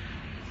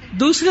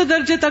دوسرے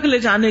درجے تک لے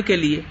جانے کے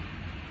لیے،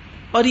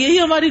 اور یہی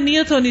ہماری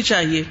نیت ہونی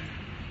چاہیے،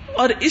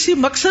 اور اسی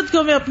مقصد کو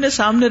ہمیں اپنے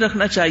سامنے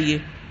رکھنا چاہیے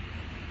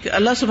کہ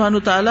اللہ سبحانہ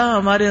وتعالی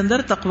ہمارے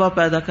اندر تقوی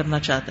پیدا کرنا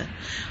چاہتا ہے.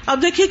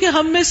 اب دیکھیے کہ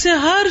ہم میں سے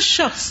ہر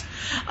شخص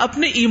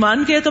اپنے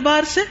ایمان کے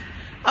اعتبار سے،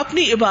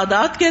 اپنی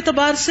عبادات کے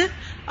اعتبار سے،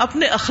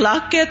 اپنے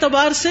اخلاق کے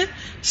اعتبار سے،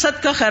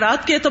 صدقہ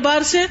خیرات کے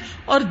اعتبار سے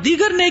اور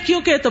دیگر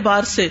نیکیوں کے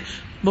اعتبار سے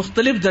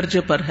مختلف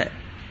درجے پر ہے.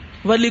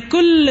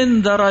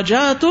 وَلِكُلٍّ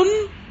دَرَجَاتٌ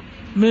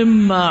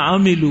مِّمَّا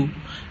عَمِلُوا،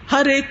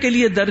 ہر ایک کے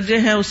لیے درجے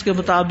ہیں اس کے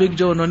مطابق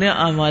جو انہوں نے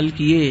اعمال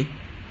کیے.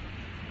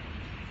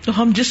 تو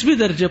ہم جس بھی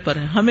درجے پر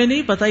ہیں، ہمیں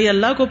نہیں پتا، یہ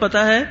اللہ کو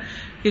پتا ہے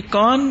کہ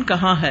کون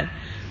کہاں ہے.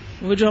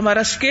 وہ جو ہمارا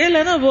اسکیل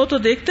ہے نا، وہ تو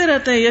دیکھتے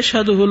رہتے ہیں،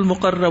 یشہدہ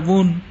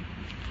المقربون،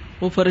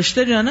 وہ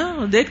فرشتے جو ہے نا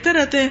وہ دیکھتے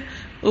رہتے ہیں،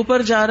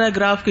 اوپر جا رہا ہے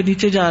گراف کے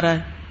نیچے جا رہا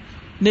ہے،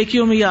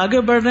 نیکیوں میں یہ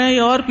آگے بڑھ رہے ہیں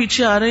یا اور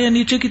پیچھے آ رہے ہیں یا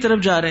نیچے کی طرف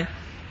جا رہے ہیں.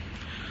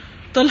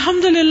 تو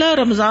الحمدللہ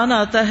رمضان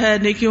آتا ہے،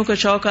 نیکیوں کا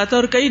شوق آتا ہے،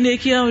 اور کئی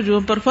نیکیاں جو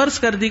ہم پر فرض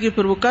کر دی کہ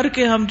پھر وہ کر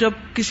کے ہم جب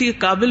کسی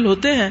قابل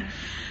ہوتے ہیں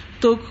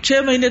تو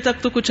 6 مہینے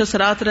تک تو کچھ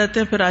اثرات رہتے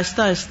ہیں، پھر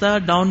آہستہ آہستہ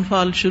ڈاؤن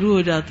فال شروع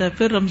ہو جاتا ہے.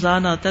 پھر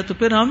رمضان آتا ہے تو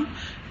پھر ہم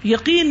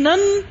یقیناً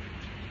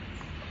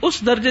اس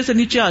درجے سے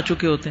نیچے آ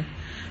چکے ہوتے ہیں.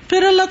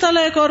 پھر اللہ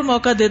تعالیٰ ایک اور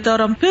موقع دیتا ہے اور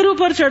ہم پھر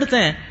اوپر چڑھتے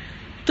ہیں.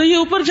 تو یہ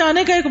اوپر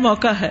جانے کا ایک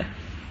موقع ہے،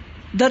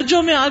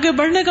 درجوں میں آگے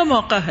بڑھنے کا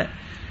موقع ہے.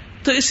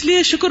 تو اس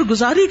لیے شکر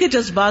گزاری کے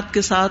جذبات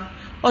کے ساتھ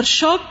اور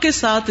شوق کے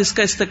ساتھ اس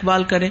کا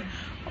استقبال کریں،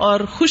 اور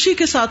خوشی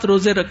کے ساتھ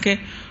روزے رکھیں،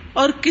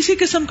 اور کسی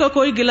قسم کا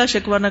کوئی گلا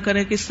شکوہ نہ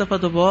کریں کہ اس دفعہ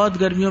تو بہت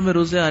گرمیوں میں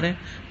روزے آ رہے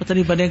ہیں، پتہ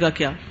نہیں بنے گا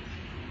کیا.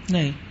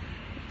 نہیں،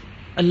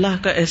 اللہ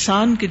کا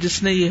احسان کہ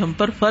جس نے یہ ہم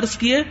پر فرض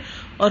کیے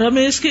اور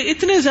ہمیں اس کے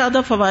اتنے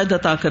زیادہ فوائد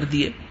عطا کر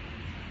دیے.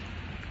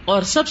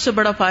 اور سب سے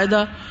بڑا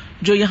فائدہ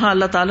جو یہاں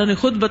اللہ تعالیٰ نے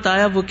خود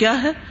بتایا وہ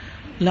کیا ہے؟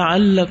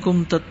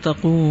 لعلکم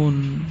تتقون.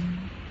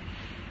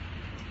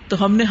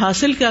 تو ہم نے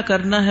حاصل کیا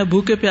کرنا ہے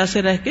بھوکے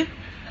پیاسے رہ کے؟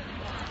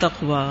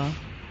 تقوی.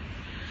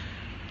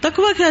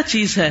 تقوی کیا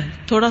چیز ہے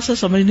تھوڑا سا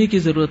سمجھنے کی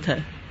ضرورت ہے.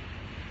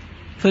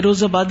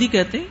 فیروز آبادی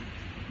کہتے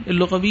ہیں،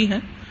 لغوی ہے،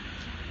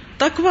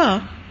 تقوی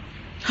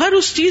ہر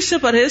اس چیز سے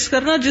پرہیز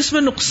کرنا جس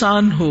میں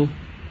نقصان ہو،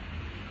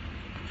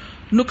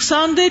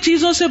 نقصان دہ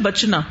چیزوں سے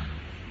بچنا،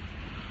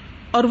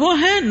 اور وہ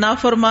ہے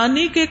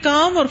نافرمانی کے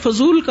کام اور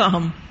فضول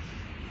کام.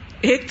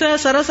 ایک تو ہے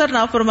سراسر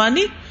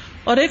نافرمانی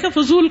اور ایک ہے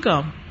فضول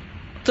کام.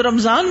 تو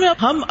رمضان میں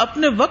ہم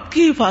اپنے وقت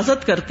کی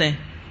حفاظت کرتے ہیں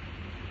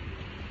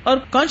اور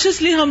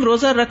کانشیسلی ہم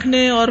روزہ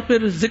رکھنے اور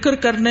پھر ذکر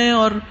کرنے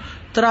اور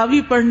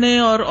تراویح پڑھنے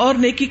اور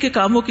نیکی کے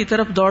کاموں کی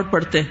طرف دوڑ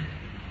پڑتے ہیں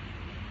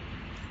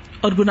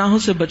اور گناہوں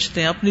سے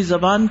بچتے ہیں, اپنی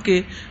زبان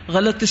کے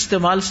غلط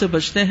استعمال سے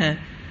بچتے ہیں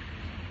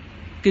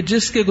کہ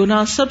جس کے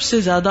گناہ سب سے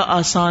زیادہ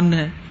آسان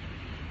ہے.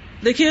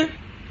 دیکھیے,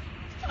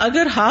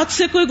 اگر ہاتھ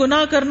سے کوئی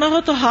گناہ کرنا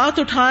ہو تو ہاتھ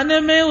اٹھانے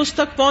میں, اس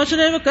تک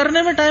پہنچنے میں,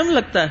 کرنے میں ٹائم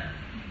لگتا ہے.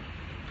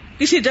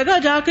 کسی جگہ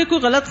جا کے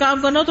کوئی غلط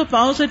کام کرنا ہو تو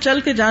پاؤں سے چل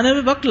کے جانے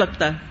میں وقت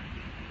لگتا ہے.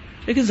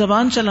 لیکن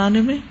زبان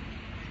چلانے میں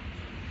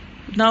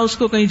نہ اس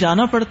کو کہیں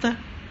جانا پڑتا ہے,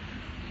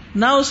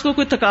 نہ اس کو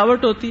کوئی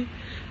تھکاوٹ ہوتی.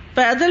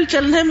 پیدل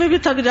چلنے میں بھی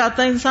تھک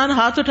جاتا ہے انسان,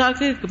 ہاتھ اٹھا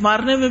کے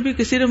مارنے میں بھی.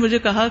 کسی نے مجھے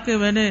کہا کہ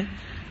میں نے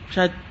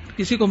شاید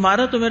کسی کو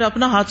مارا تو میرا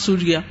اپنا ہاتھ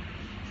سوج گیا,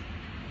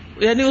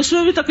 یعنی اس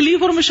میں بھی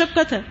تکلیف اور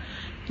مشقت ہے.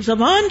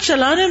 زبان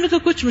چلانے میں تو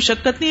کچھ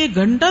مشقت نہیں. 1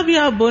 گھنٹہ بھی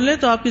آپ بولیں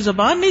تو آپ کی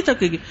زبان نہیں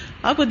تھکے گی.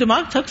 آپ کا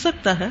دماغ تھک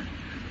سکتا ہے,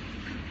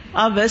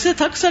 آپ ویسے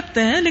تھک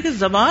سکتے ہیں, لیکن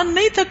زبان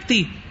نہیں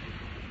تھکتی.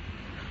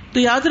 تو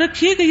یاد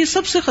رکھیے کہ یہ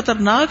سب سے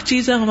خطرناک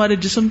چیز ہے ہمارے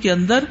جسم کے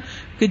اندر,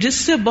 کہ جس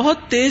سے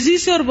بہت تیزی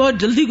سے اور بہت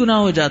جلدی گناہ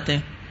ہو جاتے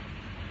ہیں.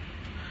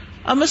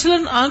 اب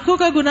مثلاً آنکھوں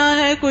کا گناہ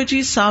ہے, کوئی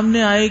چیز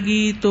سامنے آئے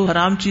گی تو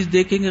حرام چیز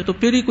دیکھیں گے تو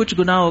پھر ہی کچھ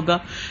گناہ ہوگا,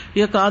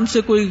 یا کان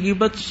سے کوئی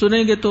غیبت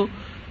سنیں گے تو.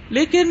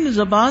 لیکن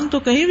زبان تو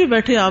کہیں بھی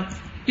بیٹھے آپ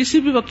کسی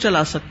بھی وقت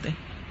چلا سکتے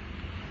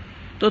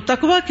ہیں. تو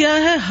تقویٰ کیا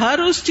ہے؟ ہر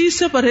اس چیز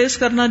سے پرہیز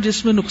کرنا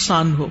جس میں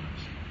نقصان ہو.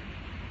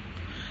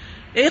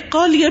 ایک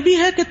قول یہ بھی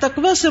ہے کہ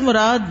تقویٰ سے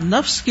مراد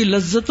نفس کی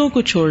لذتوں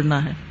کو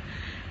چھوڑنا ہے.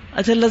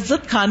 اچھا,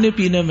 لذت کھانے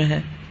پینے میں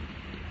ہے,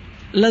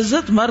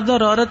 لذت مرد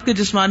اور عورت کے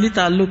جسمانی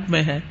تعلق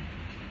میں ہے,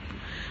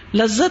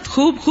 لذت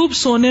خوب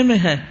سونے میں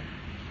ہے.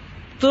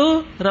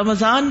 تو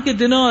رمضان کے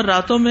دنوں اور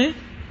راتوں میں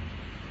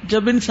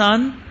جب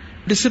انسان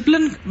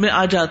ڈسپلن میں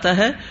آ جاتا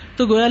ہے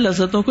تو گویا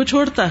لذتوں کو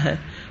چھوڑتا ہے,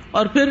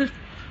 اور پھر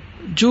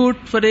جھوٹ,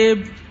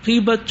 فریب,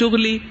 غیبت,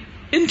 چغلی,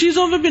 ان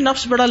چیزوں میں بھی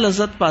نفس بڑا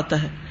لذت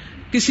پاتا ہے.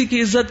 کسی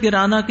کی عزت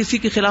گرانا, کسی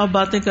کے خلاف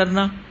باتیں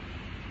کرنا,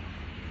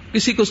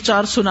 کسی کو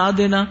 4 سنا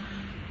دینا.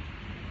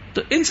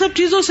 تو ان سب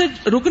چیزوں سے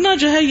رکنا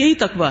جو ہے یہی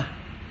تقویٰ ہے,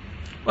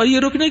 اور یہ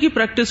رکنے کی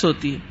پریکٹس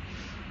ہوتی ہے.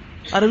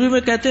 عربی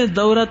میں کہتے ہیں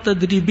دورہ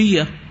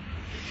تدریبیہ,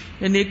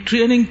 یعنی ایک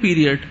ٹریننگ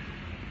پیریڈ.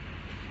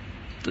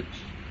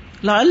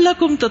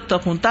 لعلکم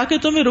تتقون, تاکہ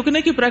تمہیں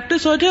رکنے کی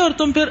پریکٹس ہو جائے اور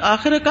تم پھر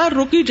آخر کار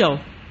رک ہی جاؤ.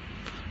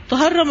 تو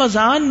ہر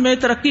رمضان میں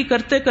ترقی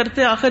کرتے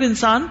کرتے آخر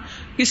انسان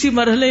کسی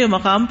مرحلے یا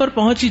مقام پر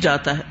پہنچ ہی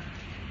جاتا ہے.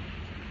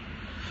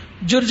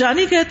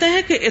 جرجانی کہتے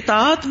ہیں کہ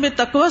اطاعت میں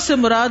تقویٰ سے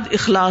مراد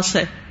اخلاص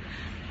ہے.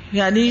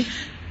 یعنی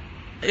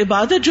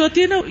عبادت جو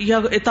ہوتی ہے نا, یا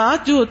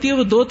اطاعت جو ہوتی ہے,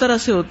 وہ 2 طرح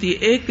سے ہوتی ہے.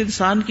 ایک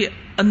انسان کے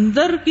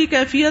اندر کی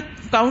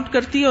کیفیت کاؤنٹ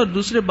کرتی ہے اور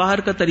دوسرے باہر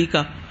کا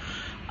طریقہ.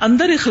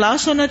 اندر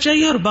اخلاص ہونا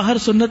چاہیے اور باہر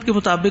سنت کے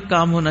مطابق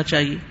کام ہونا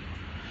چاہیے.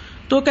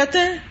 تو کہتے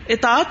ہیں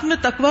اطاعت میں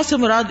تقویٰ سے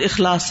مراد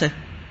اخلاص ہے.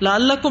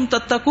 لعلکم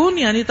تتقون,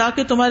 یعنی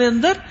تاکہ تمہارے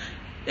اندر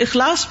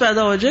اخلاص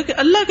پیدا ہو جائے کہ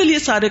اللہ کے لیے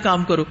سارے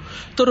کام کرو.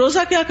 تو روزہ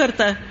کیا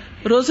کرتا ہے؟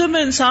 روزے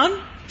میں انسان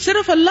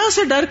صرف اللہ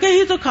سے ڈر کے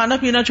ہی تو کھانا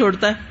پینا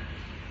چھوڑتا ہے.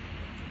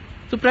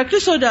 تو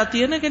پریکٹس ہو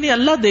جاتی ہے نا کہ نہیں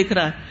اللہ دیکھ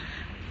رہا ہے.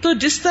 تو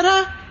جس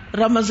طرح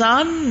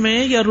رمضان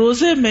میں یا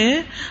روزے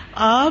میں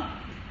آپ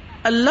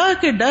اللہ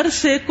کے ڈر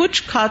سے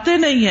کچھ کھاتے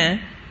نہیں ہیں,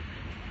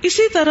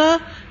 اسی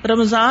طرح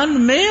رمضان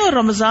میں اور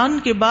رمضان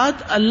کے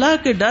بعد اللہ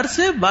کے ڈر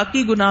سے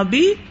باقی گناہ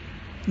بھی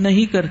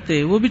نہیں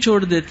کرتے, وہ بھی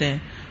چھوڑ دیتے ہیں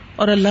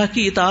اور اللہ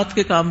کی اطاعت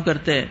کے کام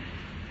کرتے ہیں.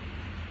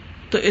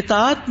 تو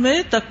اطاعت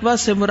میں تقویٰ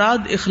سے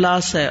مراد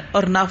اخلاص ہے,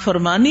 اور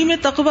نافرمانی میں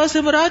تقویٰ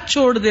سے مراد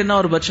چھوڑ دینا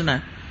اور بچنا ہے,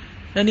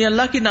 یعنی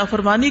اللہ کی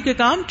نافرمانی کے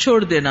کام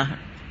چھوڑ دینا ہے.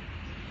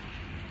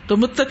 تو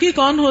متقی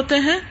کون ہوتے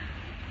ہیں؟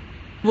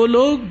 وہ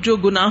لوگ جو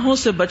گناہوں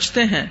سے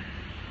بچتے ہیں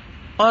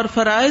اور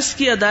فرائض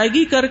کی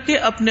ادائیگی کر کے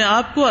اپنے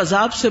آپ کو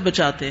عذاب سے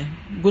بچاتے ہیں.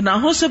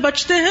 گناہوں سے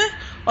بچتے ہیں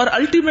اور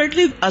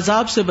الٹیمیٹلی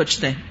عذاب سے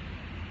بچتے ہیں.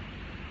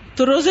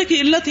 تو روزے کی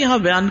علت یہاں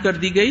بیان کر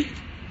دی گئی,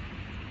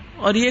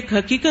 اور یہ ایک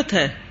حقیقت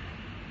ہے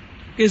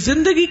کہ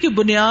زندگی کی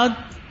بنیاد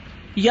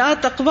یا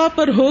تقویٰ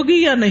پر ہوگی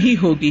یا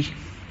نہیں ہوگی.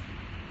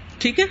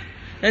 ٹھیک ہے,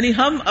 یعنی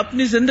ہم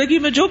اپنی زندگی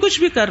میں جو کچھ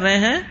بھی کر رہے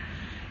ہیں,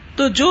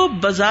 تو جو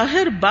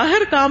بظاہر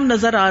باہر کام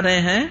نظر آ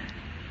رہے ہیں,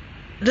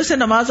 جیسے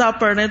نماز آپ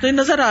پڑھ رہے ہیں تو یہ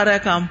نظر آ رہا ہے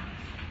کام,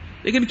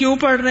 لیکن کیوں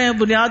پڑھ رہے ہیں,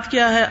 بنیاد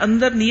کیا ہے,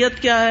 اندر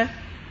نیت کیا ہے,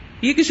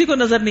 یہ کسی کو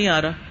نظر نہیں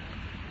آ رہا.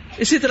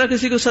 اسی طرح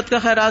کسی کو صدقہ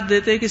خیرات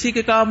دیتے, کسی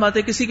کے کام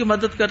آتے, کسی کی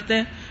مدد کرتے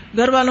ہیں,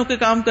 گھر والوں کے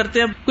کام کرتے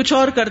ہیں, کچھ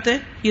اور کرتے ہیں,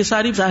 یہ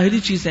ساری ظاہری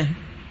چیزیں ہیں.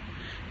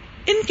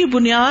 ان کی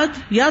بنیاد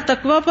یا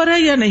تقویٰ پر ہے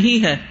یا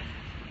نہیں ہے.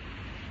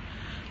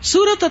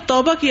 سورۃ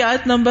التوبہ کی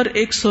آیت نمبر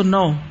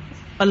 109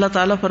 اللہ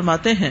تعالیٰ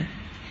فرماتے ہیں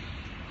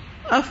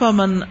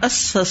افمن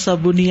اسس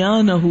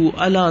بنیانہ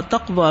علی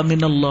تقوی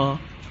من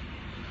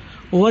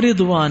اللہ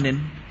ورضوان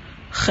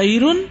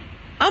خیر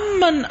ام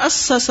من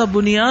اسس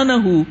بنیانہ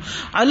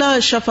علی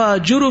شفا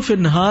جرف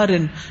ہار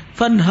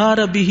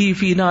فانہار به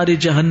فی نار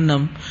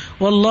جہنم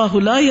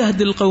واللہ لا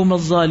یہدی القوم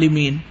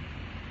الظالمین.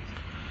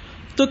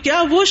 تو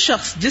کیا وہ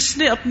شخص جس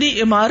نے اپنی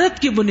عمارت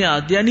کی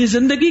بنیاد یعنی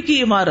زندگی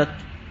کی عمارت،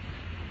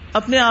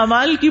 اپنے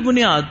اعمال کی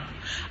بنیاد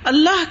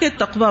اللہ کے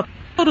تقوی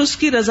اور اس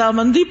کی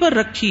رضامندی پر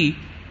رکھی،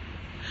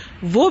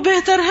 وہ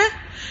بہتر ہے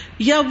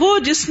یا وہ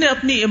جس نے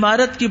اپنی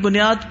عمارت کی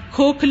بنیاد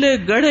کھوکھلے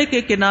گڑھے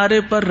کے کنارے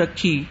پر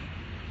رکھی؟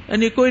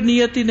 یعنی کوئی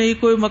نیت ہی نہیں،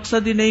 کوئی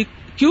مقصد ہی نہیں،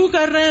 کیوں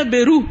کر رہے ہیں؟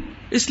 بے روح،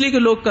 اس لیے کہ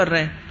لوگ کر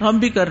رہے ہیں، ہم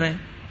بھی کر رہے ہیں،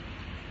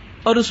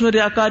 اور اس میں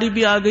ریاکاری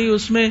بھی آ گئی،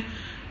 اس میں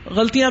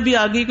غلطیاں بھی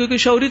آ گئی، کیونکہ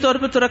شعوری طور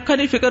پہ تو رکھا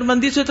نہیں، فکر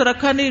مندی سے تو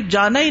رکھا نہیں،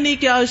 جانا ہی نہیں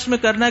کیا اس میں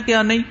کرنا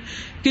کیا نہیں،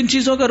 کن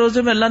چیزوں کا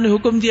روزے میں اللہ نے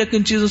حکم دیا،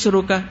 کن چیزوں سے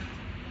روکا ہے۔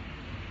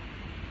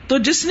 تو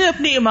جس نے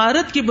اپنی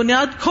عمارت کی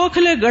بنیاد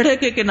کھوکھلے گڑھے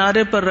کے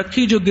کنارے پر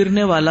رکھی جو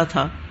گرنے والا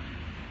تھا،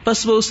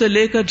 پس وہ اسے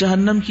لے کر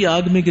جہنم کی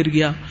آگ میں گر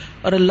گیا،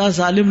 اور اللہ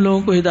ظالم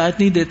لوگوں کو ہدایت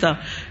نہیں دیتا۔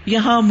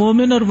 یہاں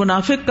مومن اور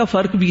منافق کا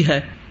فرق بھی ہے۔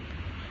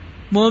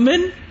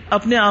 مومن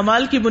اپنے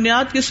اعمال کی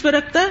بنیاد کس پہ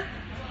رکھتا ہے؟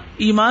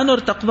 ایمان اور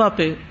تقوی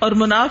پہ، اور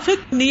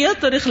منافق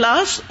نیت اور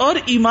اخلاص اور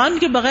ایمان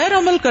کے بغیر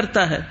عمل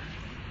کرتا ہے۔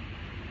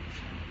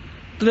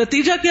 تو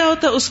نتیجہ کیا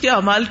ہوتا ہے؟ اس کے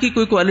اعمال کی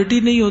کوئی کوالٹی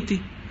نہیں ہوتی،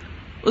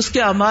 اس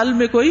کے اعمال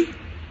میں کوئی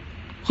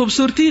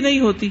خوبصورتی نہیں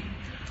ہوتی،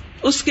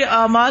 اس کے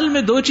اعمال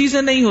میں دو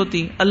چیزیں نہیں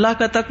ہوتی، اللہ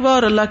کا تقوی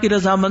اور اللہ کی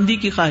رضامندی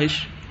کی خواہش۔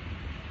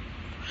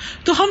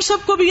 تو ہم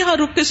سب کو بھی یہاں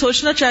رک کے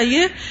سوچنا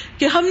چاہیے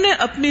کہ ہم نے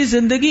اپنی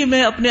زندگی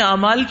میں اپنے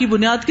اعمال کی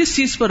بنیاد کس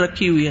چیز پر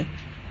رکھی ہوئی ہے،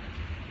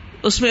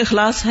 اس میں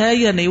اخلاص ہے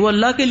یا نہیں، وہ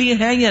اللہ کے لیے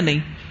ہے یا نہیں،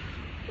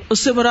 اس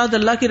سے مراد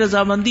اللہ کی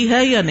رضامندی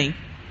ہے یا نہیں۔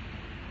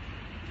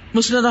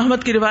 مسند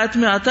احمد کی روایت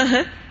میں آتا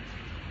ہے،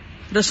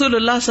 رسول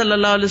اللہ صلی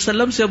اللہ علیہ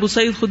وسلم سے ابو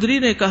سعید خدری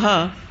نے کہا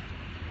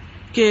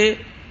کہ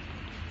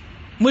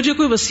مجھے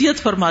کوئی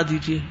وصیت فرما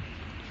دیجیے،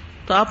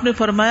 تو آپ نے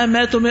فرمایا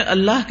میں تمہیں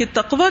اللہ کے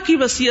تقوی کی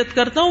وصیت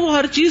کرتا ہوں، وہ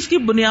ہر چیز کی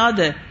بنیاد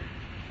ہے۔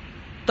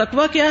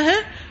 تقوی کیا ہے؟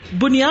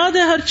 بنیاد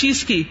ہے ہر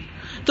چیز کی۔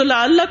 تو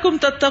لعلکم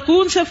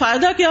تتقون سے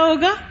فائدہ کیا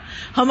ہوگا؟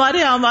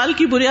 ہمارے اعمال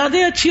کی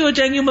بنیادیں اچھی ہو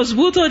جائیں گی،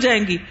 مضبوط ہو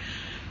جائیں گی۔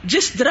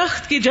 جس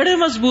درخت کی جڑیں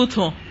مضبوط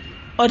ہوں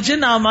اور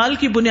جن اعمال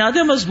کی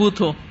بنیادیں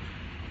مضبوط ہوں،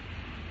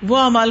 وہ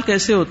اعمال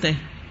کیسے ہوتے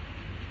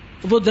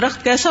ہیں؟ وہ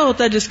درخت کیسا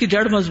ہوتا ہے جس کی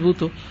جڑ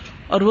مضبوط ہو،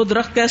 اور وہ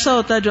درخت کیسا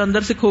ہوتا ہے جو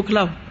اندر سے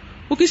کھوکھلا ہو؟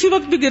 وہ کسی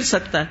وقت بھی گر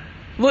سکتا ہے۔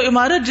 وہ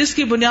عمارت جس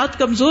کی بنیاد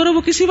کمزور ہے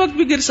وہ کسی وقت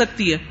بھی گر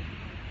سکتی ہے۔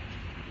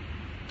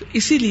 تو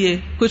اسی لیے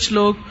کچھ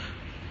لوگ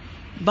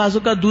بعض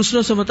اوقات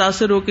دوسروں سے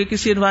متاثر ہو کے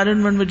کسی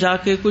انوائرمنٹ میں جا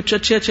کے کچھ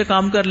اچھے اچھے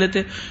کام کر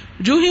لیتے،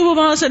 جو ہی وہ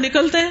وہاں سے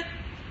نکلتے ہیں،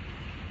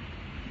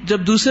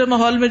 جب دوسرے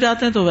ماحول میں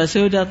جاتے ہیں تو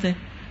ویسے ہو جاتے ہیں۔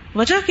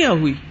 وجہ کیا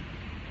ہوئی؟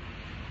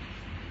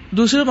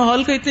 دوسرے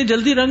ماحول کا اتنی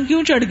جلدی رنگ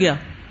کیوں چڑھ گیا؟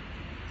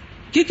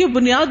 کیونکہ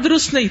بنیاد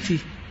درست نہیں تھی۔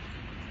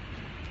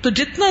 تو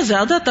جتنا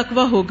زیادہ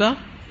تقویٰ ہوگا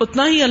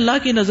اتنا ہی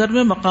اللہ کی نظر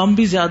میں مقام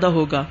بھی زیادہ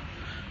ہوگا۔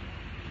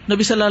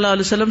 نبی صلی اللہ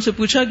علیہ وسلم سے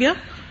پوچھا گیا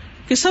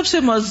کہ سب سے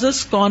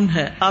معزز کون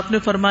ہے؟ آپ نے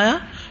فرمایا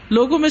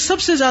لوگوں میں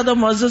سب سے زیادہ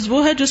معزز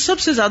وہ ہے جو سب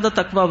سے زیادہ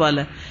تقویٰ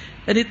والا ہے،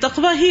 یعنی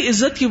تقویٰ ہی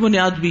عزت کی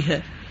بنیاد بھی ہے۔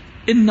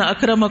 ان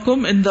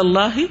اکرمکم عند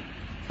اللہ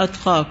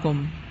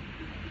اتقاکم۔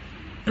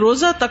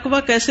 روزہ تقویٰ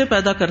کیسے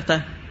پیدا کرتا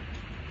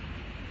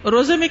ہے؟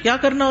 روزے میں کیا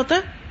کرنا ہوتا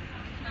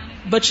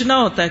ہے؟ بچنا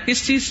ہوتا ہے۔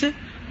 کس چیز سے؟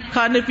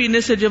 کھانے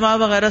پینے سے، جماع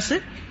وغیرہ سے،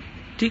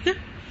 ٹھیک ہے۔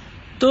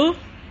 تو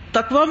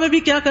تقویٰ میں بھی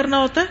کیا کرنا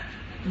ہوتا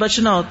ہے؟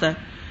 بچنا ہوتا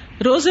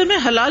ہے۔ روزے میں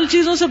حلال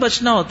چیزوں سے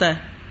بچنا ہوتا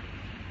ہے،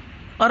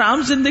 اور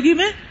عام زندگی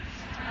میں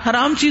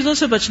حرام چیزوں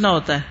سے بچنا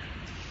ہوتا ہے۔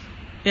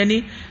 یعنی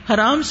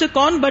حرام سے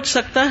کون بچ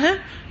سکتا ہے؟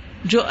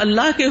 جو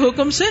اللہ کے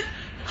حکم سے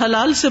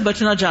حلال سے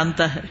بچنا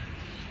جانتا ہے۔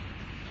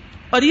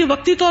 اور یہ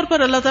وقتی طور پر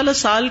اللہ تعالیٰ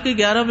سال کے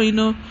 11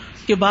 مہینوں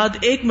کے بعد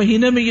ایک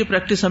مہینے میں یہ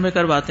پریکٹس ہمیں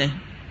کرواتے ہیں۔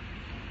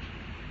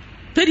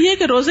 پھر یہ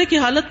کہ روزے کی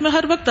حالت میں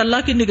ہر وقت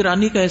اللہ کی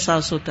نگرانی کا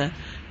احساس ہوتا ہے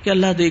کہ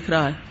اللہ دیکھ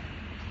رہا ہے،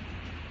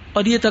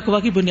 اور یہ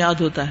تقویٰ کی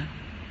بنیاد ہوتا ہے۔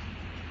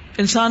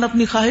 انسان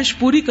اپنی خواہش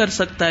پوری کر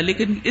سکتا ہے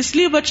لیکن اس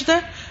لیے بچتا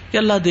ہے کہ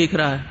اللہ دیکھ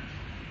رہا ہے۔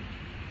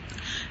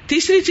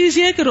 تیسری چیز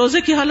یہ ہے کہ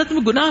روزے کی حالت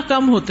میں گناہ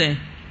کم ہوتے ہیں،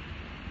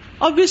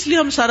 obviously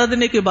ہم سارا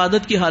دن ایک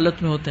عبادت کی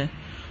حالت میں ہوتے ہیں،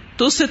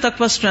 تو اس سے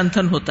تقویٰ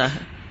اسٹرینتھن ہوتا ہے۔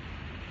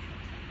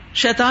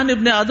 شیطان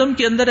ابن آدم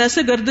کے اندر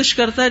ایسے گردش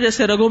کرتا ہے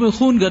جیسے رگوں میں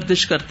خون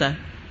گردش کرتا ہے،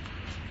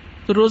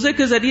 تو روزے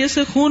کے ذریعے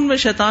سے خون میں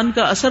شیطان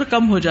کا اثر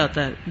کم ہو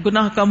جاتا ہے،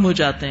 گناہ کم ہو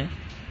جاتے ہیں،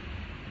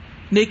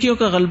 نیکیوں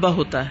کا غلبہ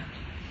ہوتا ہے۔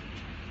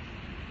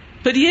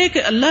 پھر یہ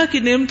کہ اللہ کی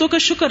نعمتوں کا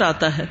شکر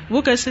آتا ہے۔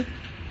 وہ کیسے؟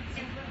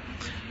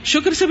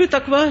 شکر سے بھی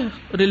تقویٰ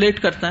ریلیٹ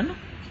کرتا ہے نا۔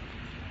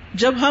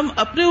 جب ہم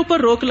اپنے اوپر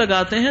روک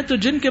لگاتے ہیں تو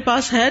جن کے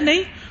پاس ہے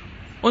نہیں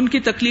ان کی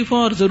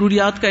تکلیفوں اور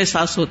ضروریات کا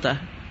احساس ہوتا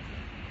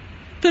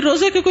ہے۔ پھر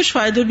روزے کے کچھ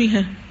فائدے بھی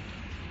ہیں۔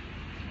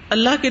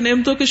 اللہ کے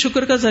نعمتوں کے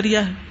شکر کا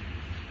ذریعہ ہے،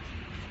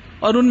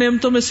 اور ان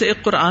نعمتوں میں سے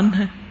ایک قرآن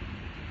ہے۔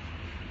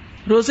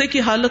 روزے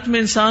کی حالت میں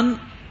انسان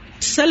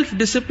سیلف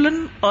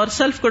ڈسپلن اور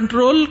سیلف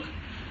کنٹرول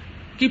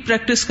کی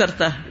پریکٹس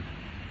کرتا ہے،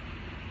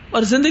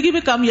 اور زندگی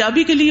میں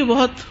کامیابی کے لیے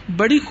بہت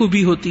بڑی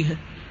خوبی ہوتی ہے۔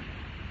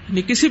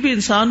 یعنی کسی بھی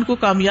انسان کو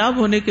کامیاب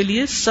ہونے کے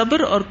لیے صبر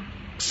اور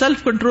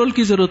سیلف کنٹرول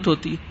کی ضرورت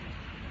ہوتی ہے۔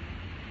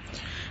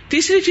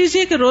 تیسری چیز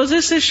یہ کہ روزے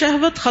سے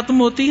شہوت ختم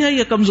ہوتی ہے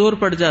یا کمزور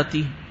پڑ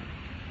جاتی ہے،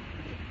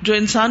 جو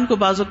انسان کو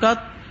بعض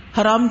اوقات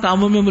حرام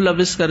کاموں میں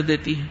ملوث کر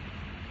دیتی ہے۔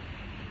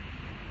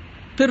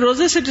 پھر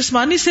روزے سے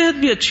جسمانی صحت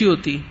بھی اچھی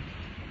ہوتی.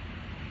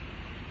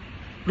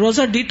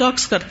 روزہ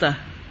ڈیٹاکس کرتا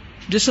ہے،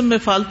 جسم میں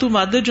فالتو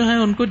مادے جو ہیں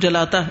ان کو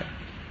جلاتا ہے.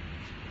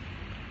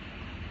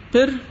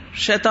 پھر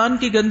شیطان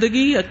کی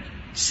گندگی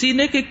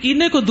سینے کے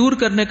کینے کو دور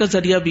کرنے کا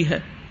ذریعہ بھی ہے،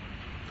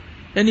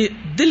 یعنی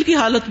دل کی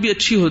حالت بھی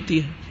اچھی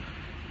ہوتی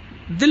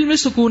ہے، دل میں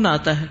سکون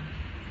آتا ہے،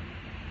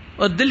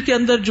 اور دل کے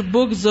اندر جو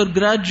بغض اور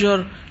گرج اور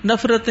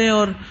نفرتیں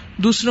اور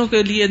دوسروں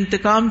کے لیے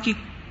انتقام کی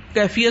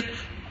کیفیت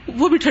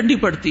وہ بھی ٹھنڈی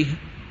پڑتی ہے.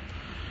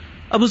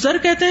 ابو ذر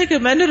کہتے ہیں کہ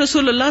میں نے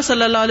رسول اللہ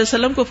صلی اللہ علیہ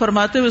وسلم کو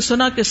فرماتے ہوئے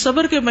سنا کہ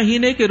صبر کے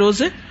مہینے کے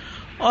روزے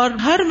اور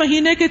ہر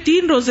مہینے کے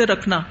 3 روزے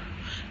رکھنا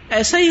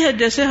ایسا ہی ہے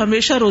جیسے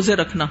ہمیشہ روزے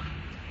رکھنا.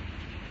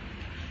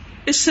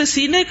 اس سے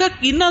سینے کا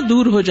کینہ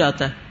دور ہو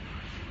جاتا ہے.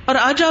 اور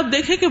آج آپ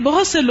دیکھیں کہ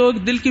بہت سے لوگ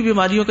دل کی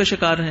بیماریوں کا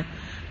شکار ہیں،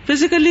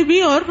 فزیکلی بھی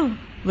اور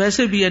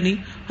ویسے بھی، یعنی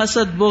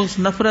حسد، بغض،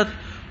 نفرت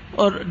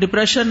اور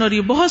ڈپریشن، اور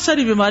یہ بہت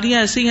ساری بیماریاں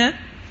ایسی ہیں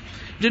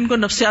جن کو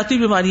نفسیاتی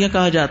بیماریاں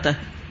کہا جاتا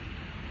ہے.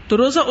 تو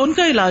روزہ ان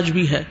کا علاج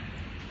بھی ہے.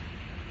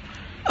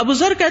 ابو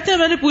ذر کہتے ہیں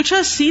میں نے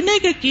پوچھا سینے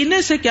کے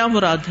کینے سے کیا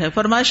مراد ہے؟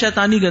 فرمایا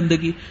شیطانی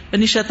گندگی،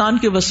 یعنی شیطان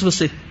کے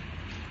وسوسے.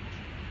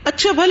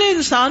 اچھے بھلے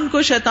انسان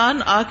کو شیطان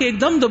آ کے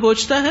ایک دم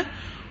دبوچتا ہے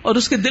اور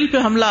اس کے دل پہ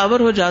حملہ آور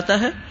ہو جاتا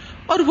ہے،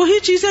 اور وہی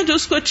چیزیں جو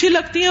اس کو اچھی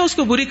لگتی ہیں اس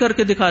کو بری کر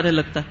کے دکھانے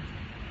لگتا ہے.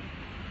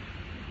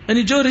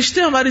 یعنی جو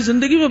رشتے ہماری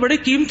زندگی میں بڑے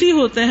قیمتی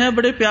ہوتے ہیں،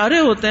 بڑے پیارے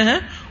ہوتے ہیں،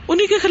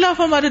 انہی کے خلاف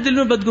ہمارے دل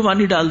میں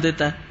بدگمانی ڈال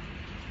دیتا ہے.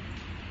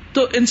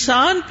 تو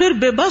انسان پھر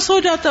بے بس ہو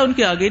جاتا ہے ان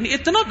کے آگے،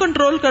 اتنا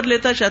کنٹرول کر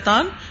لیتا ہے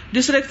شیطان،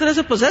 جس طرح ایک طرح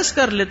سے پوزیس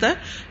کر لیتا ہے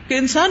کہ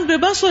انسان بے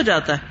بس ہو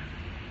جاتا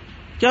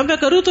ہے. کیا میں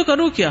کروں تو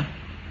کروں کیا،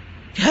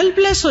 ہیلپ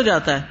لیس ہو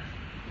جاتا ہے.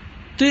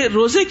 تو یہ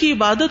روزے کی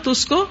عبادت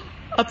اس کو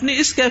اپنی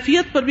اس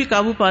کیفیت پر بھی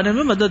قابو پانے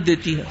میں مدد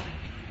دیتی ہے.